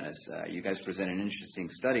with you, Dennis. You guys presented an interesting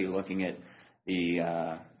study looking at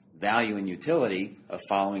the value and utility of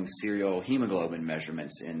following serial hemoglobin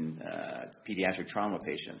measurements in pediatric trauma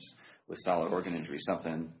patients with solid organ injury,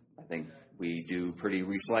 something I think we do pretty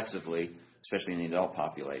reflexively, especially in the adult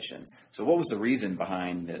population. So what was the reason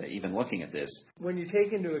behind even looking at this? When you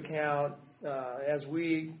take into account, as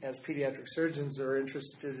we as pediatric surgeons are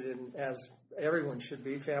interested in, as everyone should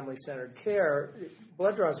be, family-centered care,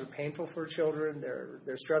 blood draws are painful for children,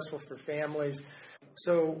 they're stressful for families.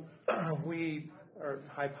 So we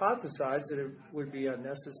hypothesized that it would be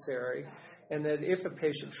unnecessary, and that if a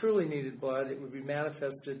patient truly needed blood, it would be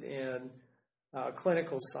manifested in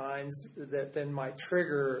clinical signs that then might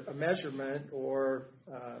trigger a measurement or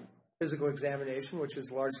physical examination, which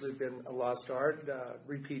has largely been a lost art,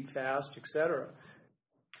 repeat fast, etc.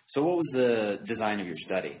 So what was the design of your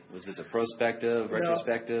study? Was this a prospective,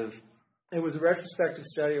 retrospective? It was a retrospective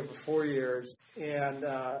study over 4 years, and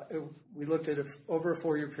we looked at over a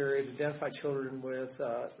 4-year period, identified children with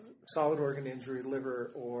solid organ injury,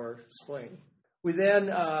 liver or spleen. We then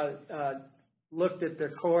looked at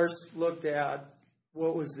their course, looked at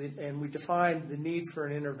and we defined the need for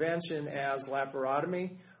an intervention as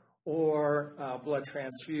laparotomy or blood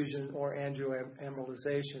transfusion or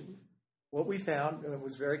angioembolization. What we found, and it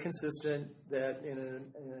was very consistent, that in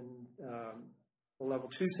a level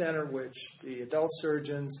 2 center, which the adult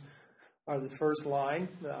surgeons are the first line,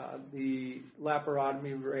 the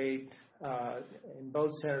laparotomy rate in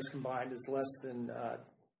both centers combined is less than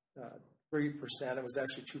 3%. It was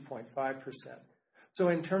actually 2.5%. So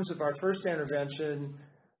in terms of our first intervention,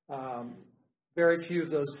 very few of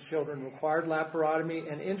those children required laparotomy,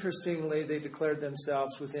 and interestingly, they declared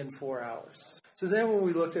themselves within 4 hours. So then when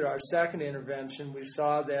we looked at our second intervention, we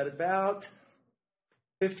saw that about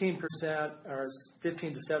 15% or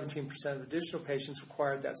 15 to 17% of additional patients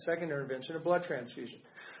required that second intervention, a blood transfusion.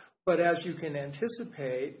 But as you can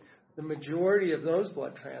anticipate, the majority of those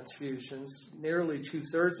blood transfusions, nearly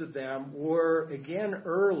 2/3 of them, were again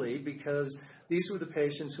early, because these were the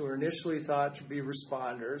patients who were initially thought to be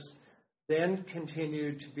responders, then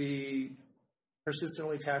continued to be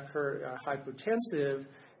persistently hypotensive,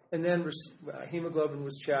 and then hemoglobin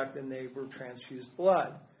was checked and they were transfused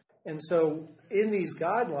blood. And so in these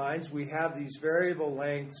guidelines, we have these variable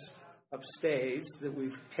lengths of stays that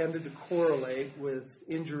we've tended to correlate with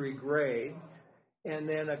injury grade. And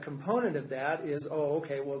then a component of that is,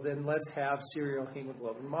 then let's have serial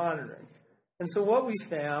hemoglobin monitoring. And so what we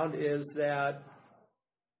found is that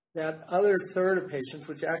other third of patients,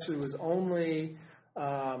 which actually was only,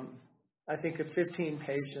 I think, of 15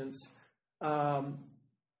 patients,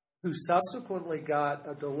 who subsequently got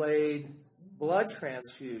a delayed blood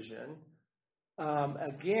transfusion,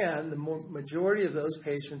 again, the majority of those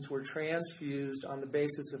patients were transfused on the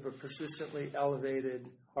basis of a persistently elevated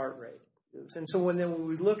heart rate. And so when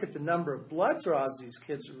we look at the number of blood draws these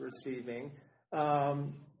kids are receiving,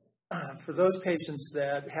 for those patients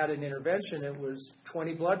that had an intervention, it was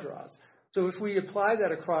 20 blood draws. So if we apply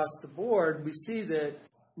that across the board, we see that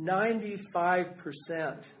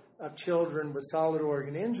 95% of children with solid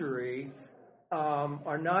organ injury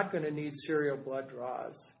are not going to need serial blood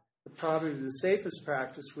draws. Probably the safest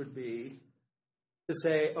practice would be to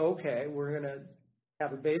say, we're going to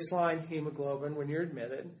have a baseline hemoglobin when you're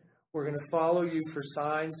admitted. We're going to follow you for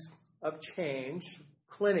signs of change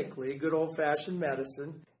clinically, good old-fashioned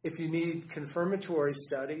medicine. If you need confirmatory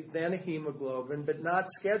study, then a hemoglobin, but not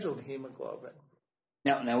scheduled hemoglobin.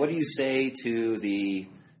 Now, what do you say to the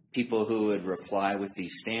people who would reply with the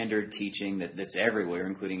standard teaching that's everywhere,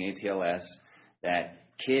 including ATLS, that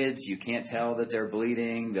kids, you can't tell that they're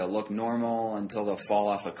bleeding, they'll look normal until they'll fall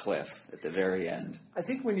off a cliff at the very end. I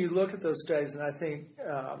think when you look at those studies, and I think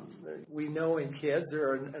we know in kids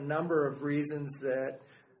there are a number of reasons that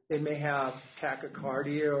they may have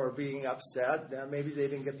tachycardia or being upset. Maybe they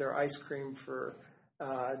didn't get their ice cream for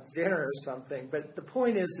dinner or something. But the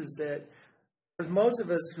point is that for most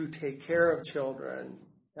of us who take care of children,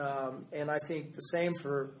 and I think the same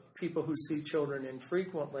for people who see children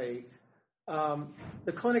infrequently,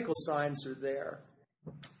 the clinical signs are there.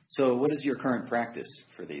 So what is your current practice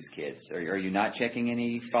for these kids? Are you not checking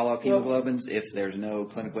any follow-up hemoglobins if there's no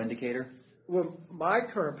clinical indicator? Well, my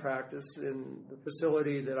current practice in the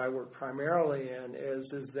facility that I work primarily in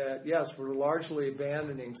is that, yes, we're largely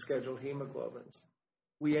abandoning scheduled hemoglobins.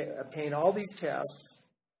 We obtain all these tests.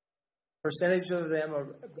 Percentage of them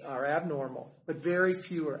are abnormal, but very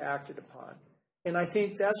few are acted upon. And I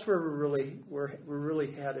think that's where we're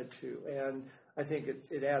really headed to. And I think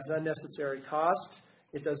it adds unnecessary cost.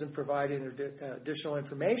 It doesn't provide any additional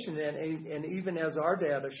information. And even as our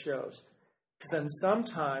data shows, can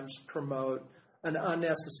sometimes promote an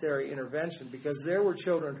unnecessary intervention, because there were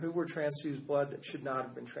children who were transfused blood that should not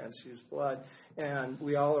have been transfused blood. And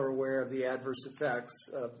we all are aware of the adverse effects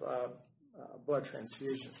of blood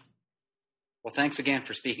transfusion. Well, thanks again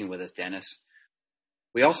for speaking with us, Dennis.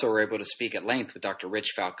 We also were able to speak at length with Dr.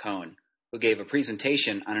 Rich Falcone, who gave a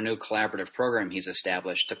presentation on a new collaborative program he's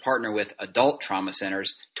established to partner with adult trauma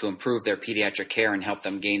centers to improve their pediatric care and help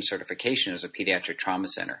them gain certification as a pediatric trauma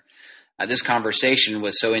center. This conversation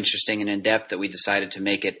was so interesting and in-depth that we decided to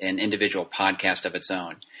make it an individual podcast of its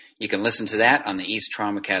own. You can listen to that on the East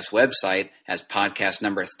TraumaCast website as podcast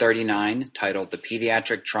number 39, titled The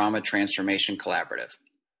Pediatric Trauma Transformation Collaborative.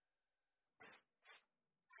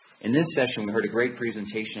 In this session, we heard a great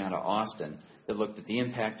presentation out of Austin that looked at the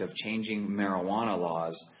impact of changing marijuana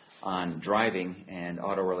laws on driving and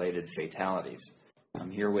auto-related fatalities.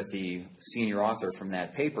 I'm here with the senior author from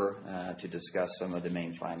that paper to discuss some of the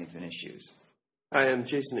main findings and issues. Hi, I'm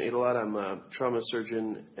Jason Adelot. I'm a trauma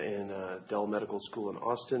surgeon in Dell Medical School in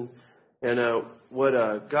Austin. And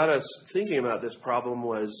what got us thinking about this problem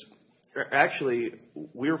was, actually,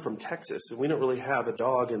 we're from Texas, and we don't really have a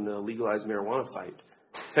dog in the legalized marijuana fight.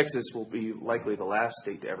 Texas will be likely the last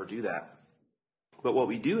state to ever do that. But what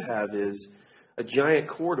we do have is a giant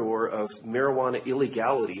corridor of marijuana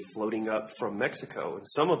illegality floating up from Mexico. And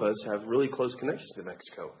some of us have really close connections to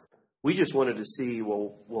Mexico. We just wanted to see,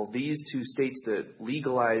 well, these two states that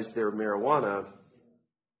legalized their marijuana,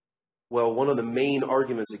 well, one of the main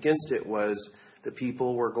arguments against it was that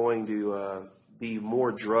people were going to be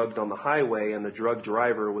more drugged on the highway, and the drug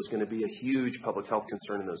driver was going to be a huge public health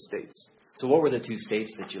concern in those states. So what were the two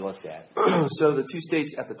states that you looked at? So the two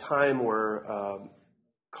states at the time were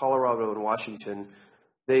Colorado and Washington.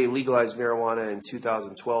 They legalized marijuana in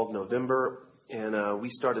 2012, November, and we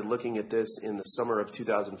started looking at this in the summer of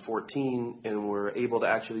 2014, and were able to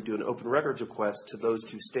actually do an open records request to those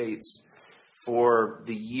two states for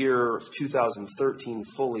the year of 2013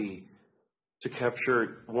 fully to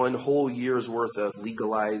capture one whole year's worth of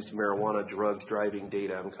legalized marijuana drug driving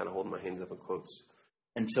data. I'm kind of holding my hands up in quotes.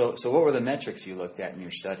 And so what were the metrics you looked at in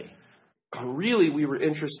your study? Really, we were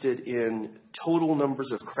interested in total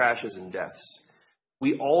numbers of crashes and deaths.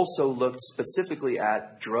 We also looked specifically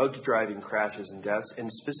at drug driving crashes and deaths,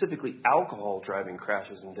 and specifically alcohol driving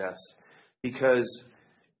crashes and deaths, because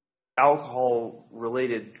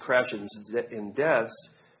alcohol-related crashes and deaths,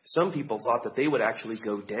 some people thought that they would actually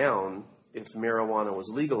go down if marijuana was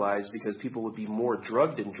legalized because people would be more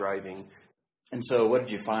drugged in driving. And so what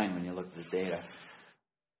did you find when you looked at the data?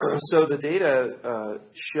 So the data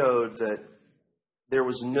showed that there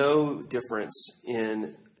was no difference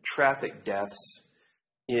in traffic deaths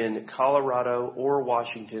in Colorado or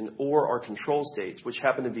Washington or our control states, which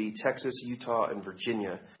happen to be Texas, Utah, and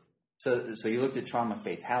Virginia. So you looked at trauma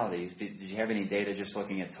fatalities. Did you have any data just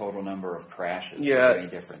looking at total number of crashes? Yeah. Was there any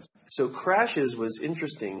difference? So crashes was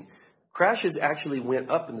interesting. Crashes actually went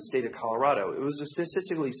up in the state of Colorado. It was a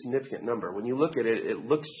statistically significant number. When you look at it, it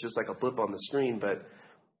looks just like a blip on the screen, but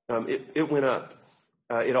it went up.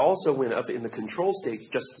 It also went up in the control states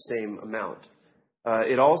just the same amount.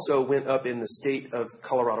 It also went up in the state of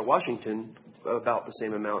Colorado, Washington, about the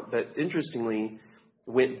same amount. But interestingly,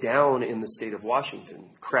 went down in the state of Washington,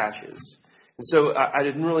 crashes. And so I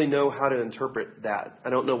didn't really know how to interpret that. I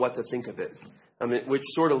don't know what to think of it, which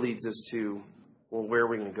sort of leads us to, well, where are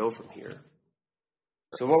we going to go from here?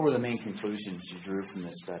 So what were the main conclusions you drew from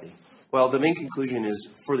this study? Well, the main conclusion is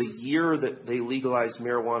for the year that they legalized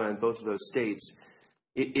marijuana in both of those states,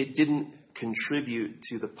 it didn't contribute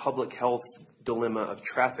to the public health dilemma of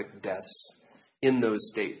traffic deaths in those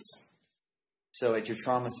states. So at your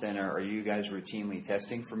trauma center, are you guys routinely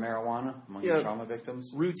testing for marijuana among your trauma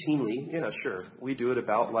victims? Routinely, yeah, sure. We do it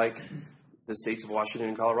about like the states of Washington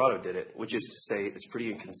and Colorado did it, which is to say it's pretty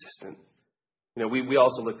inconsistent. You know, we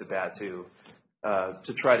also looked at that too,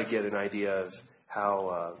 to try to get an idea of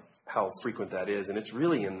how frequent that is. And it's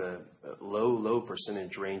really in the low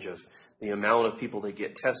percentage range of the amount of people that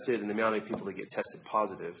get tested and the amount of people that get tested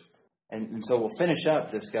positive. And so we'll finish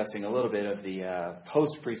up discussing a little bit of the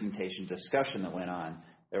post-presentation discussion that went on.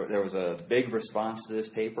 There was a big response to this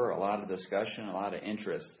paper, a lot of discussion, a lot of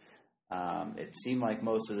interest. It seemed like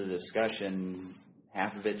most of the discussion,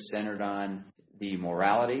 half of it centered on the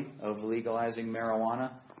morality of legalizing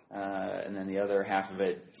marijuana, and then the other half of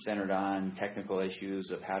it centered on technical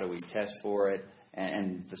issues of how do we test for it,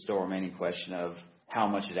 and the still remaining question of how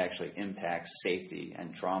much it actually impacts safety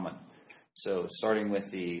and trauma. So starting with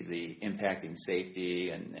the impacting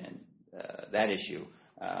safety and that issue,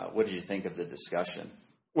 what did you think of the discussion?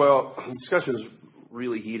 Well, the discussion was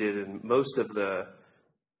really heated, and most of the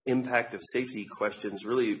impact of safety questions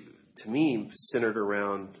really, to me, centered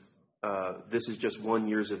around this is just 1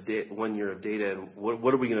 year of data, and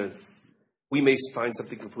what are we going to? We may find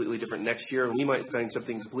something completely different next year, and we might find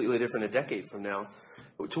something completely different a decade from now.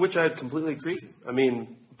 To which I completely agree. I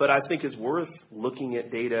mean, but I think it's worth looking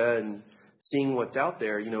at data and seeing what's out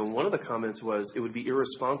there. You know, one of the comments was it would be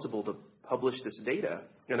irresponsible to publish this data.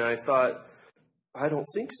 And I thought, I don't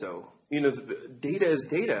think so. You know, data is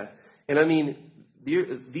data. And I mean,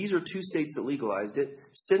 these are two states that legalized it.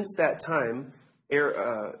 Since that time,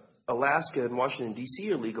 Alaska and Washington,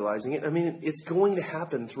 D.C. are legalizing it. I mean, it's going to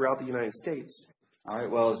happen throughout the United States. All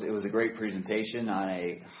right. Well, it was a great presentation on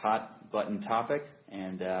a hot-button topic.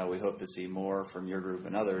 And we hope to see more from your group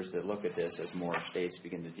and others that look at this as more states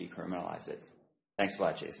begin to decriminalize it. Thanks a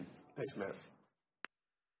lot, Jason. Thanks, Matt.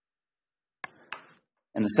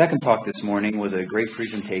 And the second talk this morning was a great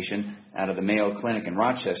presentation out of the Mayo Clinic in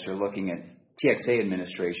Rochester looking at TXA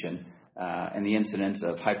administration and the incidence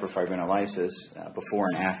of hyperfibrinolysis before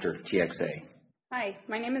and after TXA. Hi,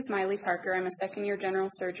 my name is Miley Parker. I'm a second-year general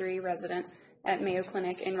surgery resident at Mayo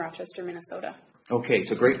Clinic in Rochester, Minnesota. Okay,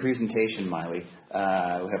 so great presentation, Miley. We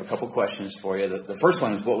have a couple questions for you. The first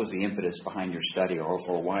one is, what was the impetus behind your study,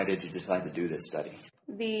 or why did you decide to do this study?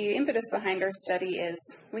 The impetus behind our study is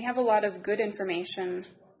we have a lot of good information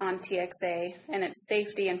on TXA and its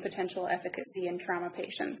safety and potential efficacy in trauma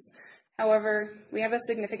patients. However, we have a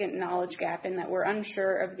significant knowledge gap in that we're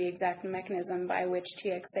unsure of the exact mechanism by which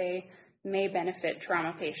TXA may benefit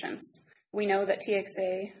trauma patients. We know that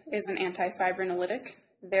TXA is an antifibrinolytic.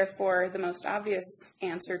 Therefore, the most obvious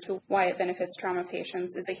answer to why it benefits trauma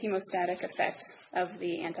patients is a hemostatic effect of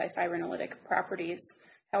the antifibrinolytic properties.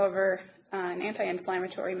 However, an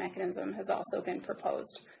anti-inflammatory mechanism has also been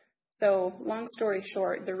proposed. So, long story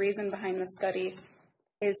short, the reason behind the study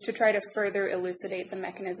is to try to further elucidate the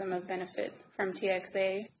mechanism of benefit from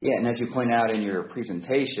TXA. Yeah, and as you point out in your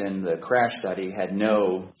presentation, the CRASH study had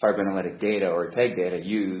no fibrinolytic data or TEG data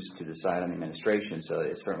used to decide on the administration, so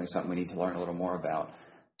it's certainly something we need to learn a little more about.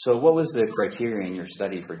 So what was the criteria in your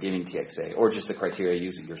study for giving TXA, or just the criteria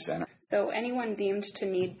used at your center? So anyone deemed to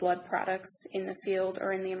need blood products in the field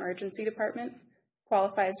or in the emergency department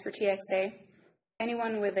qualifies for TXA.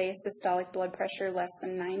 Anyone with a systolic blood pressure less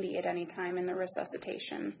than 90 at any time in the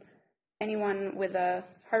resuscitation. Anyone with a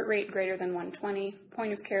heart rate greater than 120,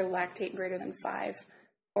 point of care lactate greater than 5,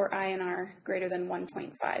 or INR greater than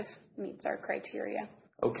 1.5 meets our criteria.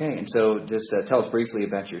 Okay, and so just tell us briefly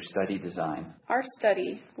about your study design. Our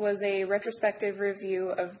study was a retrospective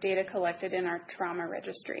review of data collected in our trauma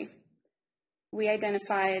registry. We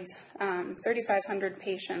identified 3,500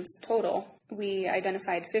 patients total. We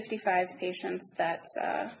identified 55 patients that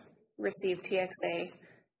received TXA.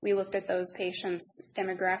 We looked at those patients'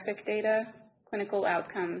 demographic data, clinical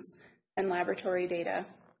outcomes, and laboratory data.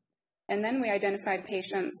 And then we identified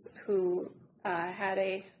patients who had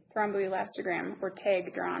a thromboelastogram or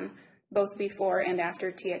TEG drawn both before and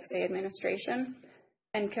after TXA administration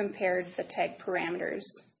and compared the TEG parameters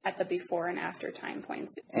at the before and after time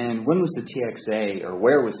points. And when was the TXA, or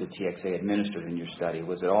where was the TXA administered in your study?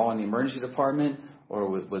 Was it all in the emergency department, or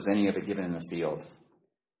was any of it given in the field?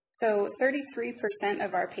 So 33%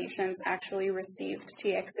 of our patients actually received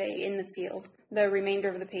TXA in the field. The remainder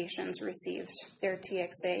of the patients received their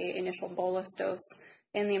TXA initial bolus dose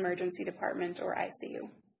in the emergency department or ICU.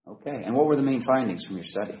 Okay, and what were the main findings from your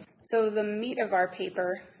study? So the meat of our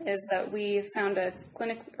paper is that we found a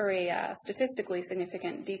statistically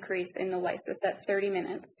significant decrease in the lysis at 30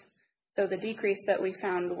 minutes. So the decrease that we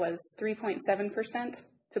found was 3.7%,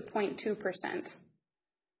 to 0.2%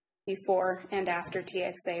 before and after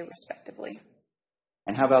TXA, respectively.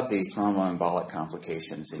 And how about the thromboembolic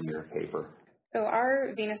complications in your paper? So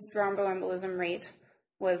our venous thromboembolism rate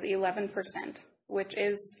was 11%, which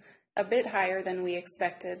is a bit higher than we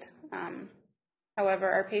expected. However,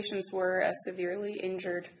 our patients were a severely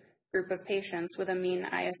injured group of patients with a mean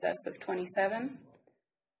ISS of 27.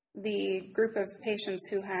 The group of patients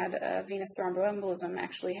who had venous thromboembolism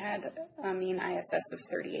actually had a mean ISS of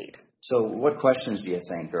 38. So what questions do you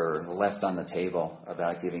think are left on the table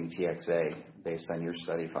about giving TXA based on your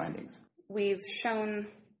study findings? We've shown,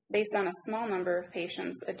 based on a small number of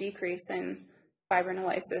patients, a decrease in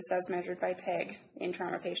fibrinolysis as measured by TEG in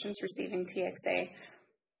trauma patients receiving TXA.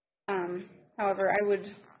 However,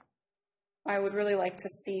 I would really like to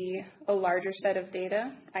see a larger set of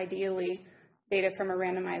data, ideally data from a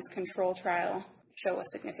randomized control trial, show a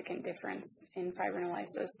significant difference in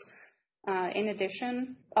fibrinolysis. In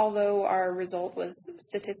addition, although our result was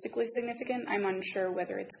statistically significant, I'm unsure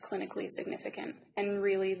whether it's clinically significant. And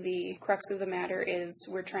really the crux of the matter is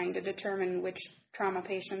we're trying to determine which trauma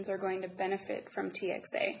patients are going to benefit from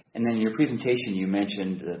TXA. And then in your presentation, you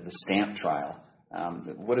mentioned the STAMP trial.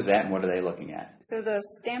 What is that and what are they looking at? So the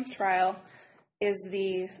STAMP trial is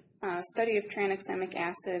the study of tranexamic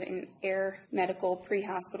acid in air medical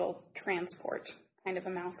pre-hospital transport, kind of a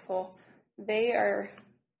mouthful. They are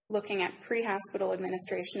looking at pre-hospital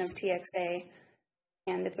administration of TXA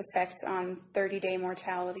and its effect on 30-day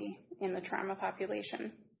mortality in the trauma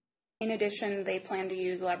population. In addition, they plan to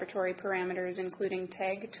use laboratory parameters, including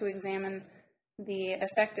TEG, to examine the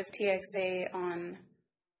effect of TXA on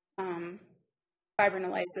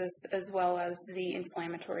fibrinolysis as well as the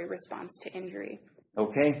inflammatory response to injury.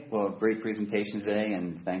 Okay, well, great presentation today,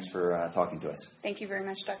 and thanks for talking to us. Thank you very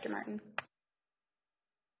much, Dr. Martin.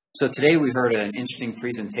 So today we heard an interesting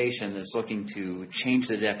presentation that's looking to change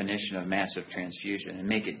the definition of massive transfusion and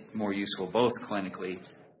make it more useful both clinically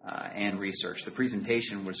and research. The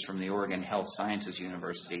presentation was from the Oregon Health Sciences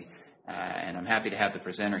University, and I'm happy to have the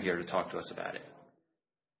presenter here to talk to us about it.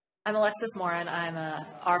 I'm Alexis Morin. I'm a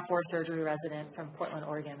R4 surgery resident from Portland,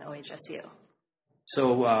 Oregon, OHSU.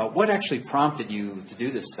 So what actually prompted you to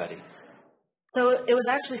do this study? So it was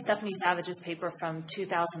actually Stephanie Savage's paper from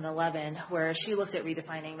 2011 where she looked at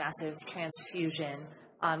redefining massive transfusion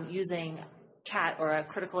using CAT, or a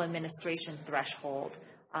critical administration threshold.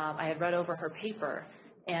 I had read over her paper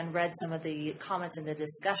and read some of the comments in the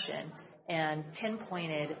discussion and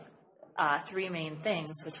pinpointed three main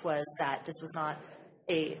things, which was that this was not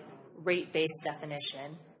a rate-based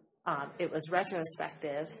definition, it was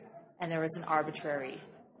retrospective, and there was an arbitrary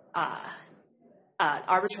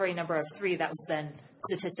number of 3 that was then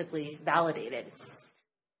statistically validated.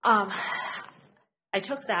 I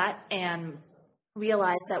took that and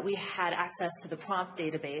realized that we had access to the PROMPT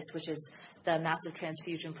database, which is the Massive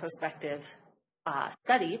Transfusion Prospective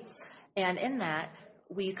Study, and in that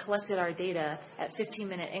we collected our data at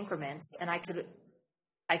 15-minute increments, and I could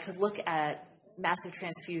look at massive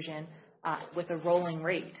transfusion with a rolling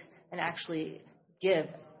rate and actually give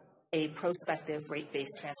a prospective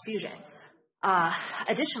rate-based transfusion.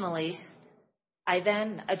 Additionally, I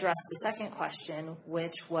then addressed the second question,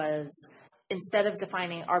 which was, instead of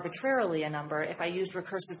defining arbitrarily a number, if I used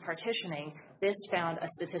recursive partitioning, this found a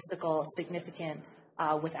statistical significant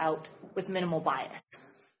with minimal bias.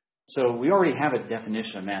 So we already have a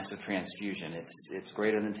definition of massive transfusion. It's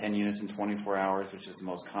greater than 10 units in 24 hours, which is the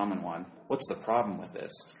most common one. What's the problem with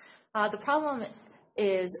this? The problem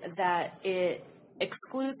is that it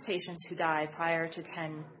excludes patients who die prior to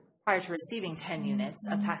receiving 10 units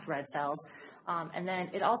of packed red cells, and then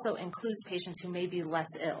it also includes patients who may be less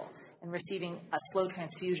ill and receiving a slow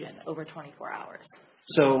transfusion over 24 hours.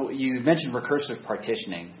 So you mentioned recursive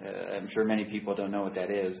partitioning. I'm sure many people don't know what that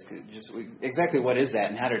is. Exactly what is that,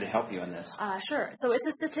 and how did it help you in this? Sure. So it's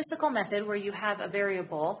a statistical method where you have a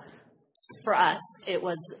variable. For us, it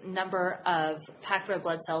was number of packed red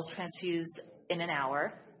blood cells transfused in an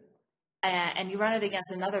hour, and you run it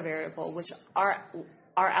against another variable, which our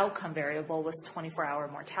outcome variable was 24-hour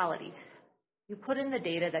mortality. You put in the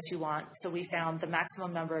data that you want, so we found the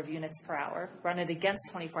maximum number of units per hour, run it against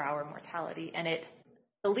 24-hour mortality, and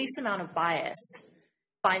the least amount of bias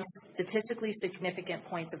finds statistically significant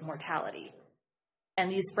points of mortality.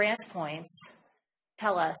 And these branch points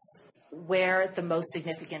tell us where the most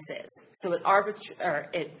significance is. So it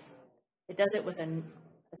does it with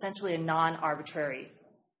essentially a non-arbitrary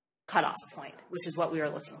cutoff point, which is what we were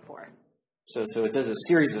looking for. So it does a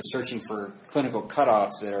series of searching for clinical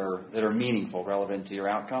cutoffs that are meaningful, relevant to your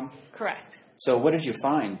outcome? Correct. So what did you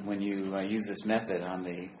find when you used this method on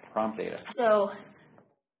the PROMPT data? So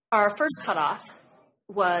our first cutoff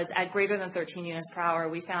was at greater than 13 units per hour,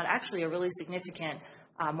 we found actually a really significant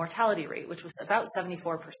mortality rate, which was about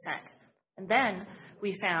 74%. And then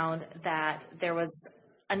we found that there was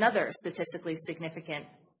another statistically significant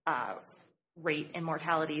rate in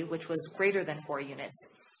mortality, which was greater than 4 units,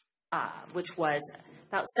 which was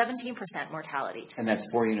about 17% mortality. And that's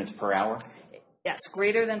 4 units per hour? Yes,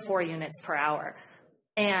 greater than 4 units per hour.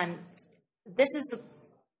 And this is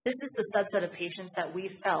the subset of patients that we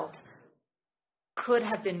felt could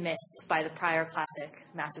have been missed by the prior classic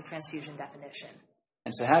massive transfusion definition.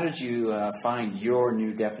 And so how did you find your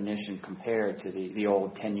new definition compared to the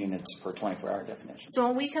old 10 units per 24-hour definition? So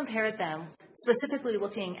when we compared them, specifically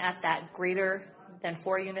looking at that greater than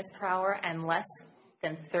 4 units per hour and less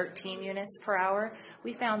than 13 units per hour,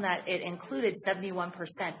 we found that it included 71%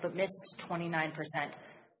 but missed 29%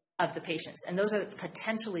 of the patients. And those are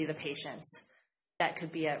potentially the patients that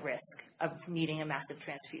could be at risk of needing a massive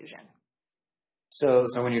transfusion. So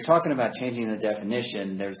when you're talking about changing the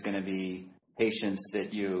definition, there's going to be patients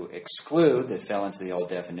that you exclude that fell into the old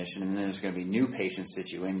definition, and then there's going to be new patients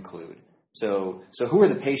that you include. So who are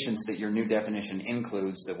the patients that your new definition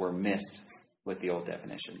includes that were missed with the old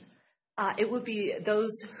definition? It would be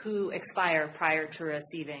those who expire prior to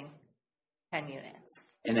receiving 10 units.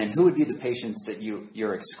 And then who would be the patients that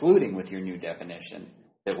you're excluding with your new definition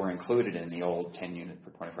that were included in the old 10 unit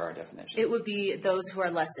per 24-hour definition? It would be those who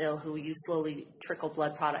are less ill, who you slowly trickle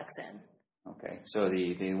blood products in. Okay, so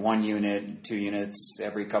the 1 unit, 2 units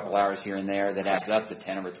every couple hours here and there, that adds up to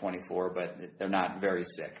 10 over 24, but they're not very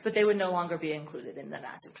sick. But they would no longer be included in the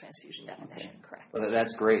massive transfusion definition, Okay. Correct. Well,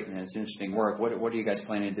 that's great, and it's interesting work. What are you guys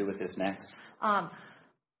planning to do with this next?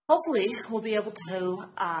 Hopefully, we'll be able to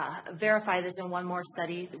verify this in one more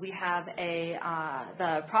study. We have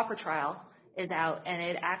the proper trial is out, and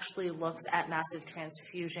it actually looks at massive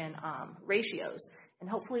transfusion ratios. And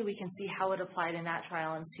hopefully we can see how it applied in that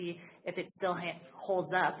trial and see if it still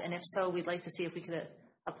holds up. And if so, we'd like to see if we could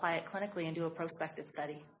apply it clinically and do a prospective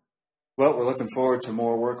study. Well, we're looking forward to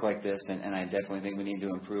more work like this, and I definitely think we need to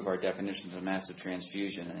improve our definitions of massive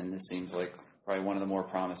transfusion, and this seems like probably one of the more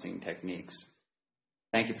promising techniques.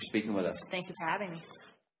 Thank you for speaking with us. Thank you for having me.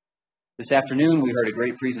 This afternoon, we heard a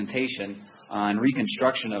great presentation on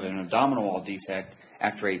reconstruction of an abdominal wall defect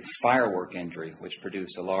after a firework injury, which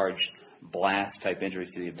produced a large blast-type injury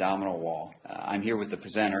to the abdominal wall. I'm here with the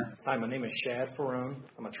presenter. Hi, my name is Shad Farone.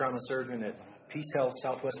 I'm a trauma surgeon at Peace Health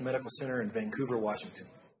Southwest Medical Center in Vancouver, Washington.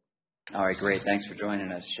 All right, great. Thanks for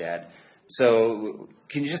joining us, Shad. So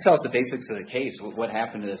can you just tell us the basics of the case? What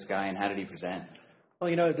happened to this guy and how did he present?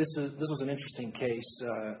 Well, this was an interesting case.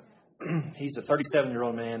 He's a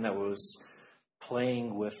 37-year-old man that was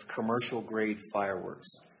playing with commercial-grade fireworks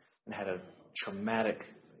and had a traumatic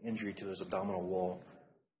injury to his abdominal wall.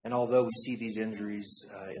 And although we see these injuries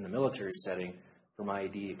in the military setting from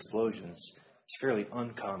IED explosions, it's fairly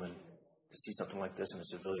uncommon to see something like this in a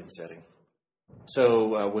civilian setting.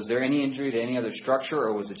 So was there any injury to any other structure,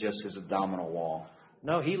 or was it just his abdominal wall?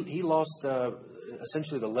 No, he lost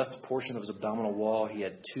essentially the left portion of his abdominal wall. He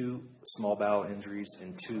had 2 small bowel injuries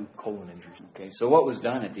and 2 colon injuries. Okay, so what was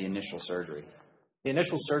done at the initial surgery? The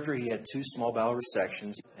initial surgery, he had 2 small bowel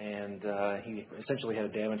resections, and he essentially had a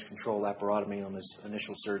damage control laparotomy on his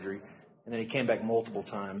initial surgery. And then he came back multiple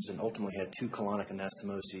times and ultimately had 2 colonic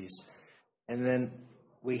anastomoses. And then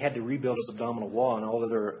we had to rebuild his abdominal wall, and although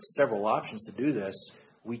there are several options to do this,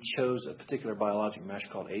 we chose a particular biologic mesh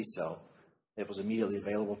called ACell. It was immediately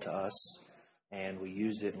available to us, and we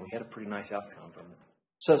used it, and we had a pretty nice outcome from it.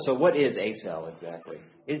 So what is ACell exactly?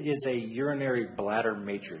 It is a urinary bladder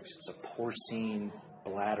matrix. It's a porcine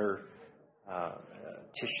bladder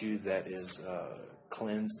tissue that is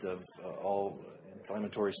cleansed of all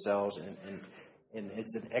inflammatory cells, and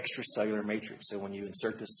it's an extracellular matrix. So when you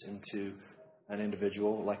insert this into an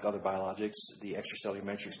individual, like other biologics, the extracellular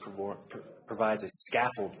matrix provides a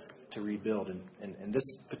scaffold to rebuild. And this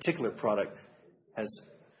particular product has,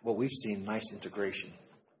 what we've seen, nice integration.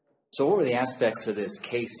 So what were the aspects of this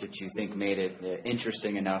case that you think made it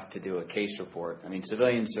interesting enough to do a case report? I mean,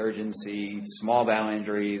 civilian surgeons see small bowel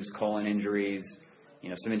injuries, colon injuries,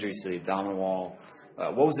 some injuries to the abdominal wall.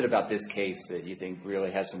 What was it about this case that you think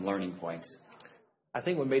really has some learning points? I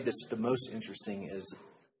think what made this the most interesting is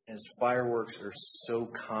fireworks are so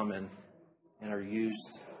common and are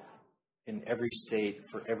used in every state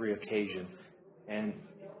for every occasion. And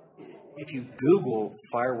if you Google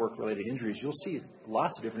firework-related injuries, you'll see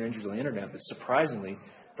lots of different injuries on the internet. But surprisingly,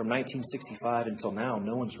 from 1965 until now,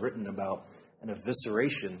 no one's written about an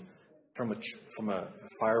evisceration from a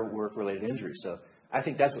firework-related injury. So I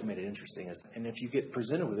think that's what made it interesting. And if you get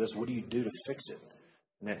presented with this, what do you do to fix it?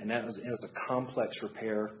 And it was a complex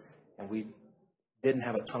repair, and we didn't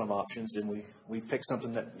have a ton of options, and we picked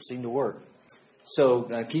something that seemed to work. So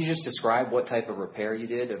can you just describe what type of repair you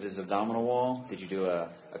did of his abdominal wall? Did you do a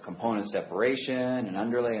component separation, an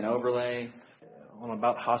underlay, an overlay? On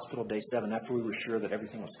about hospital day 7, after we were sure that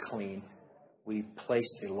everything was clean, we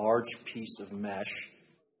placed a large piece of mesh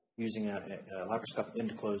using a laparoscopic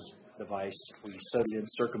endoclose device. We sewed it in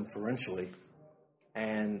circumferentially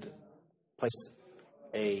and placed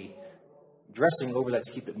a dressing over that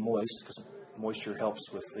to keep it moist, because moisture helps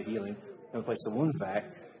with the healing. Then we placed the wound vac,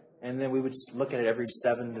 and then we would look at it every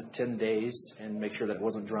 7 to 10 days and make sure that it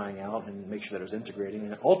wasn't drying out and make sure that it was integrating.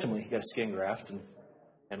 And ultimately, he got a skin graft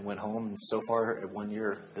and went home, and so far at 1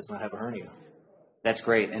 year does not have a hernia. That's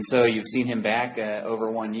great. And so you've seen him back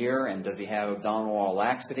over 1 year, and does he have abdominal wall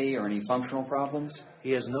laxity or any functional problems?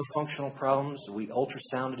 He has no functional problems. We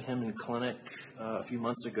ultrasounded him in clinic a few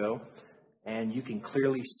months ago, and you can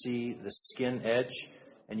clearly see the skin edge,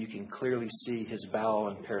 and you can clearly see his bowel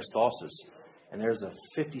and peristalsis. And there's a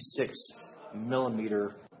 56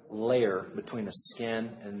 millimeter layer between the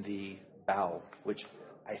skin and the bowel, which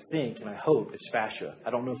I think and I hope is fascia.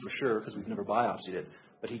 I don't know for sure because we've never biopsied it,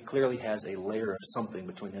 but he clearly has a layer of something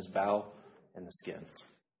between his bowel and the skin.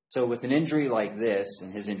 So with an injury like this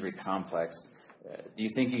and his injury complex, do you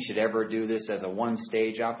think you should ever do this as a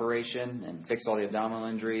one-stage operation and fix all the abdominal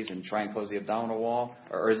injuries and try and close the abdominal wall?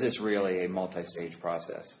 Or is this really a multi-stage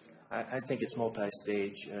process? I think it's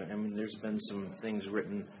multi-stage. I mean, there's been some things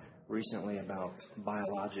written recently about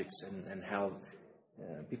biologics and how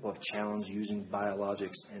people have challenged using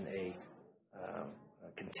biologics in a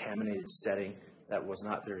contaminated setting. That was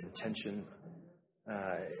not their intention.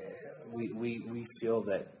 We feel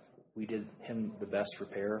that we did him the best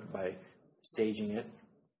repair by staging it.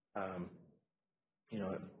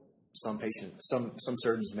 Some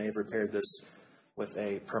surgeons may have repaired this with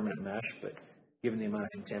a permanent mesh, but given the amount of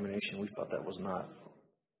contamination, we thought that was not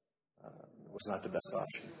the best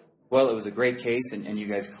option. Well, it was a great case, and you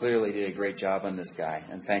guys clearly did a great job on this guy.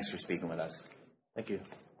 And thanks for speaking with us. Thank you.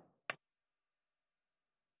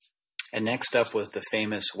 And next up was the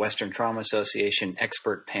famous Western Trauma Association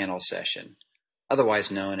expert panel session, otherwise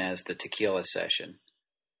known as the Tequila Session.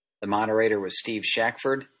 The moderator was Steve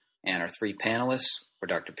Shackford, and our 3 panelists were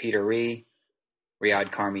Dr. Peter Ree,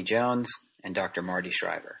 Riyad Karmi Jones, and Dr. Marty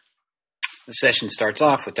Schreiber. The session starts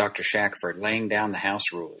off with Dr. Shackford laying down the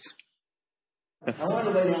house rules. I want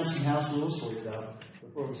to lay down some house rules for you, though,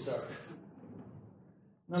 before we start.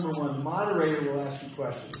 Number 1, the moderator will ask you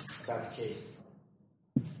questions about the case.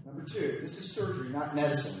 Number 2, this is surgery, not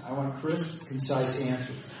medicine. I want crisp, concise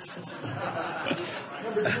answers.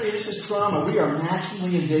 Number 3, this is trauma. We are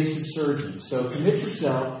maximally invasive surgeons, so commit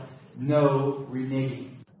yourself, no reneging.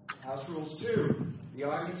 House rules 2, the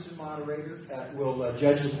audience and moderator will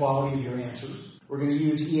judge the quality of your answers. We're going to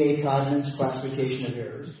use E.A. Codman's classification of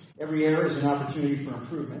errors. Every error is an opportunity for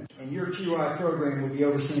improvement, and your QI program will be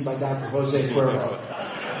overseen by Dr. Jose Cuervo.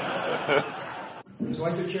 So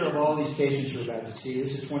I took care of all these patients you're about to see.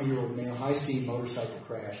 This is a 20-year-old male, high-speed motorcycle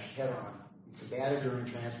crash, head-on. He's combative during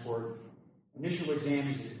transport. Initial exam,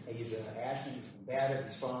 he's Ashton, he's combative,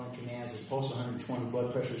 he's following commands, his pulse 120,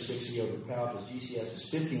 blood pressure 60 over palp, his GCS is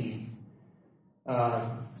 15.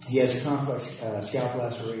 He has a complex scalp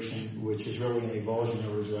laceration, which is really an avulsion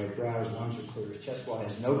over his right brow. His lungs are clear. His chest wall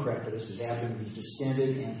has no crepitus. His abdomen is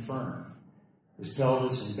distended and firm. His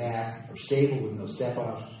pelvis and back are stable with no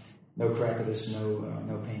step-offs, no crepitus,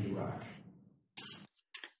 no pain to rock.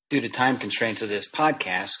 Due to time constraints of this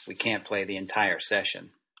podcast, we can't play the entire session.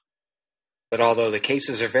 But although the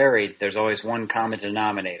cases are varied, there's always one common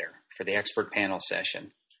denominator for the expert panel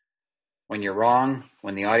session. When you're wrong,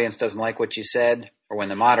 when the audience doesn't like what you said, or when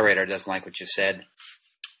the moderator doesn't like what you said,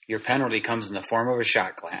 your penalty comes in the form of a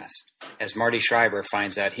shot glass, as Marty Schreiber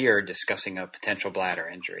finds out here discussing a potential bladder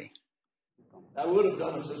injury. I would have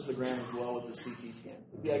done a cystogram as well with the CT scan.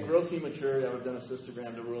 If you had gross hematuria, I would have done a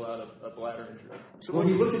cystogram to rule out a bladder injury. So when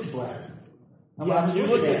you look at the bladder,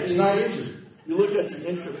 it's not injured. You look at the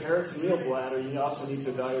intraperitoneal bladder, you also need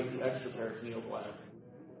to evaluate the extraperitoneal bladder.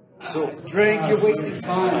 So drink, you're wasting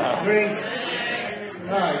time. Drink.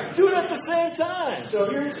 All right. Do it at the same time. So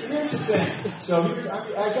here's the thing. So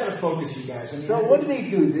I got to focus you guys. So what did they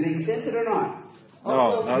do? Did they stent it or not?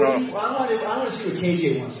 No. I want to see what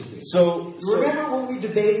KJ wants to do. So remember when we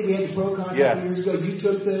debated, we had the pro-con years ago, you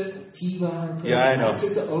took the T-bar approach. Yeah, I know. I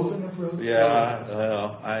took the open approach. Yeah,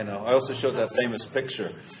 well, I know. I also showed that famous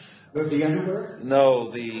picture. With the underwear? No,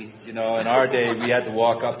 in our day, we had to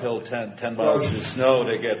walk uphill 10 miles through snow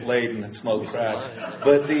to get laid and smoke crack.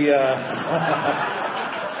 But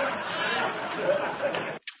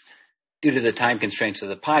Due to the time constraints of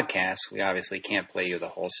the podcast, we obviously can't play you the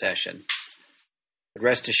whole session. But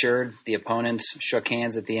rest assured, the opponents shook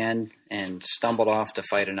hands at the end and stumbled off to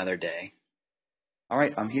fight another day. All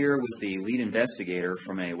right, I'm here with the lead investigator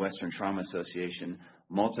from a Western Trauma Association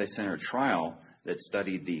multi-center trial that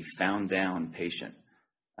studied the found down patient.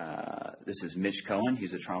 This is Mitch Cohen.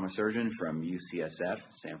 He's a trauma surgeon from UCSF,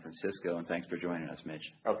 San Francisco, and thanks for joining us,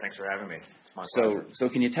 Mitch. Oh, thanks for having me. So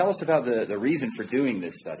can you tell us about the reason for doing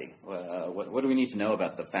this study? What do we need to know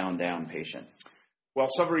about the found down patient? Well,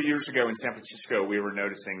 several years ago in San Francisco, we were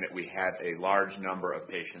noticing that we had a large number of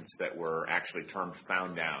patients that were actually termed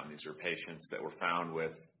found down. These are patients that were found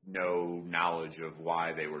with no knowledge of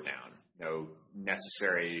why they were down, no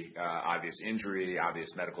necessary obvious injury,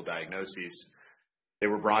 obvious medical diagnoses. They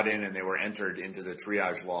were brought in and they were entered into the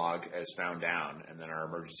triage log as found down, and then our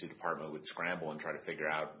emergency department would scramble and try to figure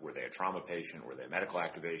out, were they a trauma patient, were they medical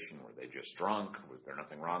activation, were they just drunk, was there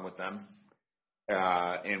nothing wrong with them?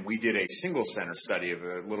 And we did a single center study of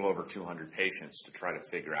a little over 200 patients to try to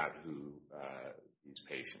figure out who these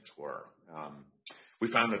patients were. We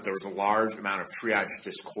found that there was a large amount of triage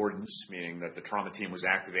discordance, meaning that the trauma team was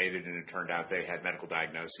activated and it turned out they had medical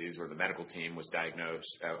diagnoses, or the medical team was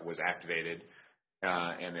activated,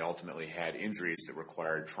 and they ultimately had injuries that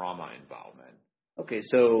required trauma involvement. Okay,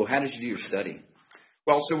 so how did you do your study?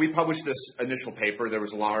 Well, so we published this initial paper. There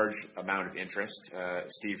was a large amount of interest.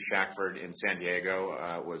 Steve Shackford in San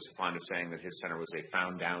Diego was fond of saying that his center was a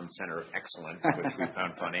found-down center of excellence, which we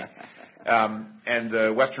found funny. And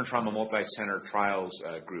the Western Trauma Multi-Center Trials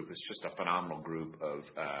group is just a phenomenal group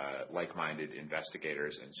of like-minded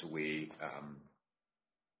investigators, and so we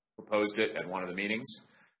proposed it at one of the meetings.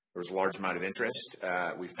 There was a large amount of interest.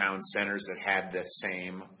 We found centers that had the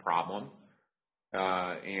same problem,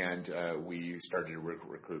 and we started to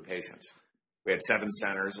recruit patients. We had 7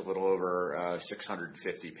 centers, a little over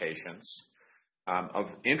 650 patients. Of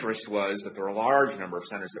interest was that there were a large number of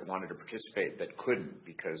centers that wanted to participate that couldn't,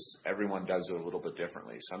 because everyone does it a little bit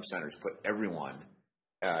differently. Some centers put everyone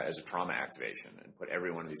as a trauma activation and put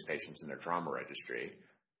every one of these patients in their trauma registry.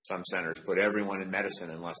 Some centers put everyone in medicine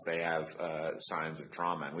unless they have signs of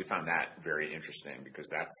trauma, and we found that very interesting because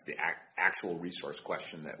that's the actual resource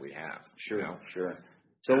question that we have. Sure.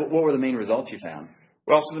 So what were the main results you found?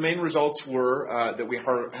 Well, so the main results were that we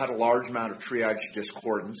had a large amount of triage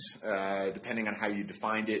discordance. Depending on how you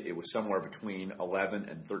defined it, it was somewhere between 11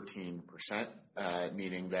 and 13%,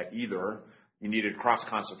 meaning that either you needed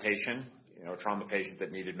cross-consultation, a trauma patient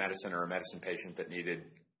that needed medicine or a medicine patient that needed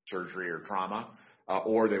surgery or trauma,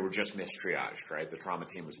 or they were just mistriaged, right? The trauma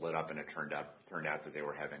team was lit up and it turned out that they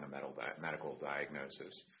were having a medical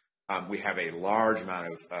diagnosis. We have a large amount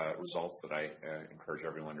of results that I encourage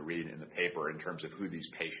everyone to read in the paper in terms of who these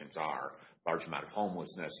patients are. Large amount of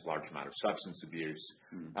homelessness, large amount of substance abuse,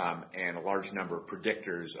 and a large number of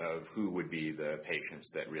predictors of who would be the patients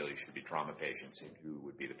that really should be trauma patients and who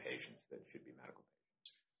would be the patients that should be medical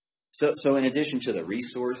patients. So in addition to the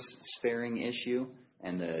resource sparing issue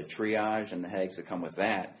and the triage and the headaches that come with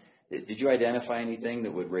that, did you identify anything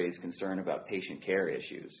that would raise concern about patient care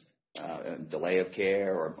issues? Delay of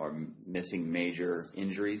care or missing major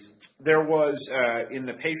injuries? There was, in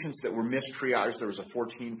the patients that were mistriaged, there was a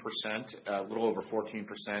 14%, a little over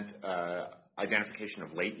 14% identification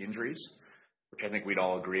of late injuries, which I think we'd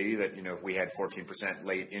all agree that, if we had 14%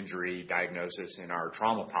 late injury diagnosis in our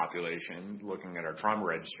trauma population, looking at our trauma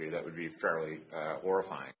registry, that would be fairly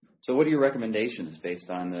horrifying. So what are your recommendations based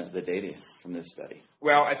on the data from this study?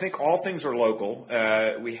 Well, I think all things are local.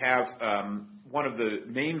 We have one of the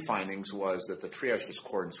main findings was that the triage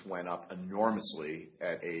discordance went up enormously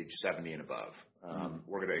at age 70 and above.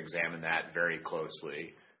 We're going to examine that very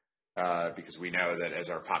closely because we know that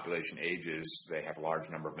as our population ages, they have a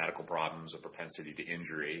large number of medical problems, a propensity to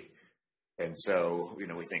injury. And so,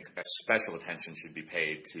 we think that special attention should be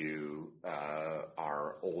paid to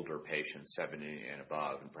our older patients, 70 and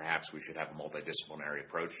above, and perhaps we should have a multidisciplinary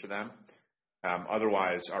approach to them.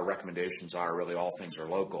 Otherwise, our recommendations are really all things are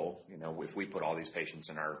local. If we put all these patients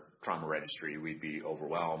in our trauma registry, we'd be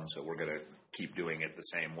overwhelmed. So we're going to keep doing it the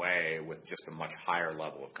same way with just a much higher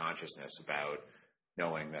level of consciousness about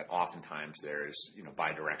knowing that oftentimes there's,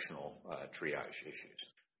 bidirectional triage issues.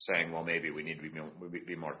 Saying, well, maybe we need to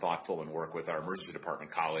be more thoughtful and work with our emergency department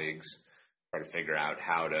colleagues, try to figure out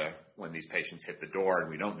how to, when these patients hit the door and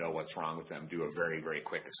we don't know what's wrong with them, do a very, very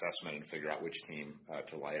quick assessment and figure out which team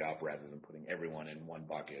to light up rather than putting everyone in one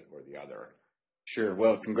bucket or the other. Sure.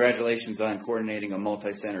 Well, congratulations on coordinating a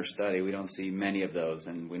multi-center study. We don't see many of those,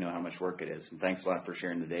 and we know how much work it is. And thanks a lot for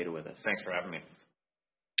sharing the data with us. Thanks for having me.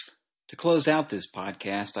 To close out this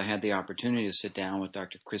podcast, I had the opportunity to sit down with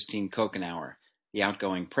Dr. Christine Kokenauer, the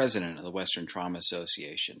outgoing president of the Western Trauma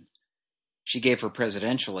Association. She gave her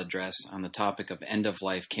presidential address on the topic of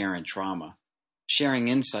end-of-life care and trauma, sharing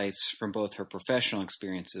insights from both her professional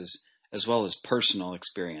experiences as well as personal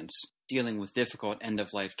experience dealing with difficult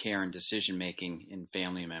end-of-life care and decision-making in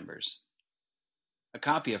family members. A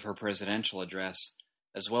copy of her presidential address,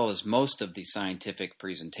 as well as most of the scientific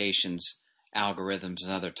presentations, algorithms,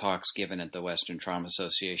 and other talks given at the Western Trauma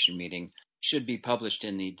Association meeting, should be published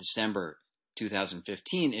in the December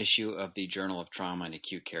 2015 issue of the Journal of Trauma and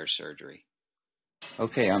Acute Care Surgery.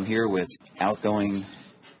 Okay, I'm here with outgoing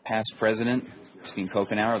past president, Christine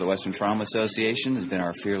Kopenauer of the Western Trauma Association, has been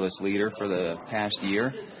our fearless leader for the past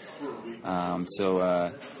year.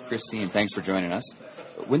 Christine, thanks for joining us.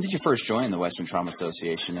 When did you first join the Western Trauma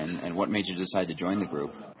Association, and what made you decide to join the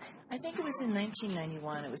group? I think it was in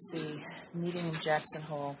 1991. It was the meeting in Jackson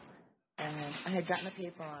Hole, and I had gotten a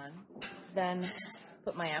paper on, then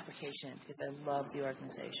put my application in because I loved the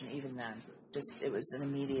organization even then. It was an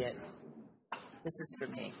immediate, this is for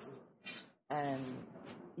me. And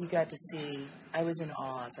you got to see, I was in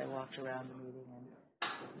awe as I walked around the meeting, and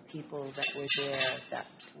the people that were there that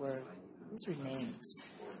were, these were names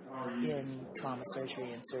in trauma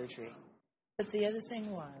surgery and surgery. But the other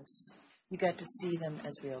thing was, you got to see them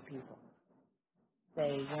as real people.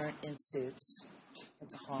 They weren't in suits.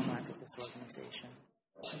 It's a hallmark of this organization.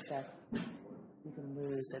 In fact, you can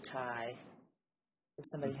lose a tie if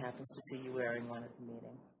somebody happens to see you wearing one at the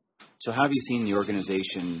meeting. So how have you seen the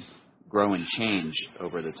organization grow and change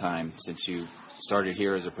over the time since you started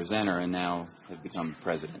here as a presenter and now have become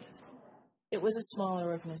president? It was a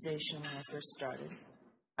smaller organization when I first started.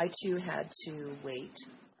 I, too, had to wait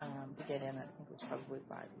to get in. I think it was probably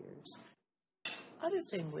 5 years. Other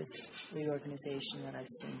thing with the organization that I've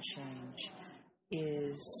seen change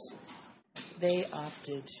is they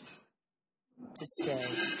opted to stay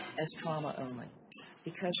as trauma only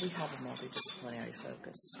because we have a multidisciplinary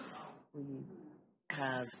focus. We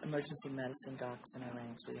have emergency medicine docs in our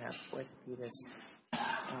ranks. We have orthopedists,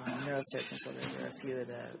 neurosurgeons, although there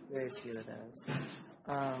are very few of those.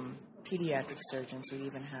 Pediatric surgeons. We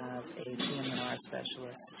even have a PM&R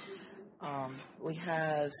specialist. We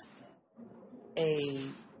have a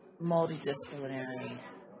multidisciplinary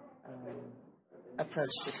approach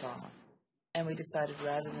to trauma. And we decided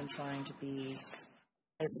rather than trying to be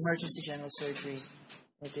emergency general surgery,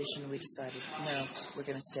 in addition, we decided, no, we're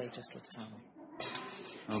going to stay just with trauma.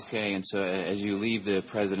 Okay, and so as you leave the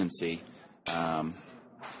presidency, can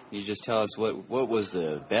you just tell us what was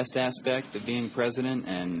the best aspect of being president,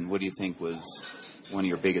 and what do you think was one of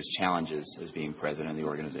your biggest challenges as being president of the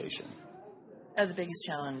organization? The biggest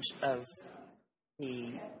challenge of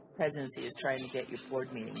the presidency is trying to get your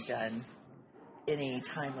board meeting done in a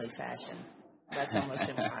timely fashion. That's almost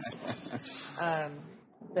impossible.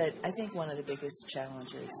 But I think one of the biggest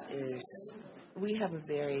challenges is we have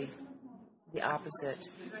the opposite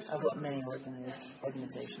of what many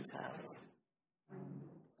organizations have.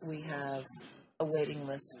 We have a waiting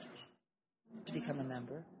list to become a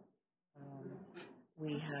member.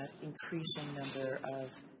 We have increasing number of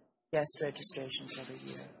guest registrations every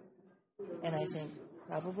year. And I think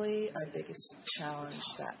probably our biggest challenge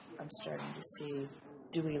that I'm starting to see,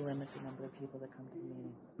 do we limit the number of people that come to the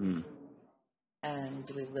meeting? And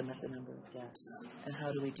do we limit the number of guests? And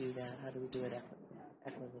how do we do that? How do we do it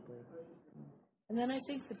equitably? And then I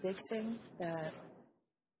think the big thing that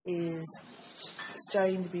is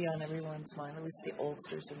starting to be on everyone's mind, at least the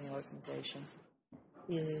oldsters in the organization,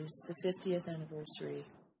 is the 50th anniversary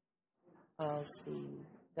of the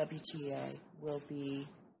WTA will be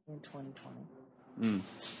in 2020.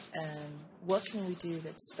 And what can we do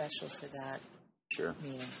that's special for that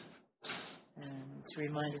meeting? And to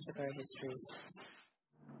remind us of our history,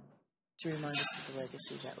 to remind us of the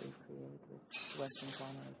legacy that we've created with the Western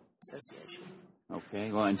Trauma Association.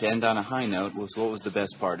 Okay, well, and to end on a high note, what was the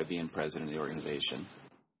best part of being president of the organization?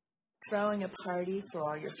 Throwing a party for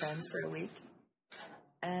all your friends for a week,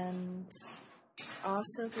 and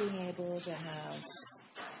also being able to have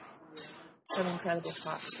some incredible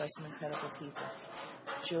talks by some incredible people.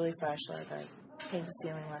 Julie Frashlag, our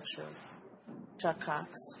paint-to-ceiling lecturer. Chuck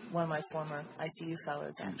Cox, one of my former ICU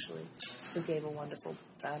fellows, actually, who gave a wonderful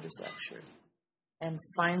founders lecture. And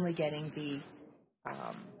finally getting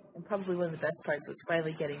and probably one of the best parts was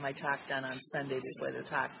finally getting my talk done on Sunday before the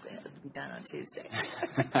talk had to be done on Tuesday.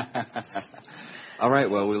 All right,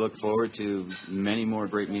 well, we look forward to many more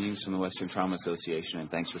great meetings from the Western Trauma Association, and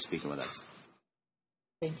thanks for speaking with us.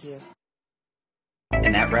 Thank you.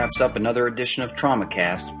 And that wraps up another edition of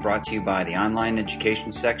TraumaCast, brought to you by the online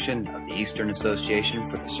education section of the Eastern Association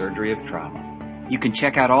for the Surgery of Trauma. You can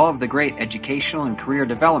check out all of the great educational and career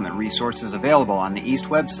development resources available on the EAST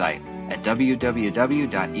website at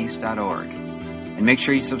www.east.org. And make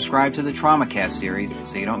sure you subscribe to the TraumaCast series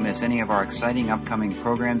so you don't miss any of our exciting upcoming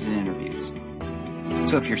programs and interviews.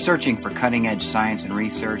 So if you're searching for cutting-edge science and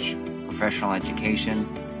research, professional education,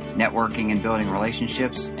 networking and building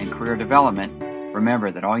relationships, and career development,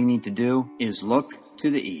 remember that all you need to do is look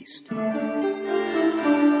to the East.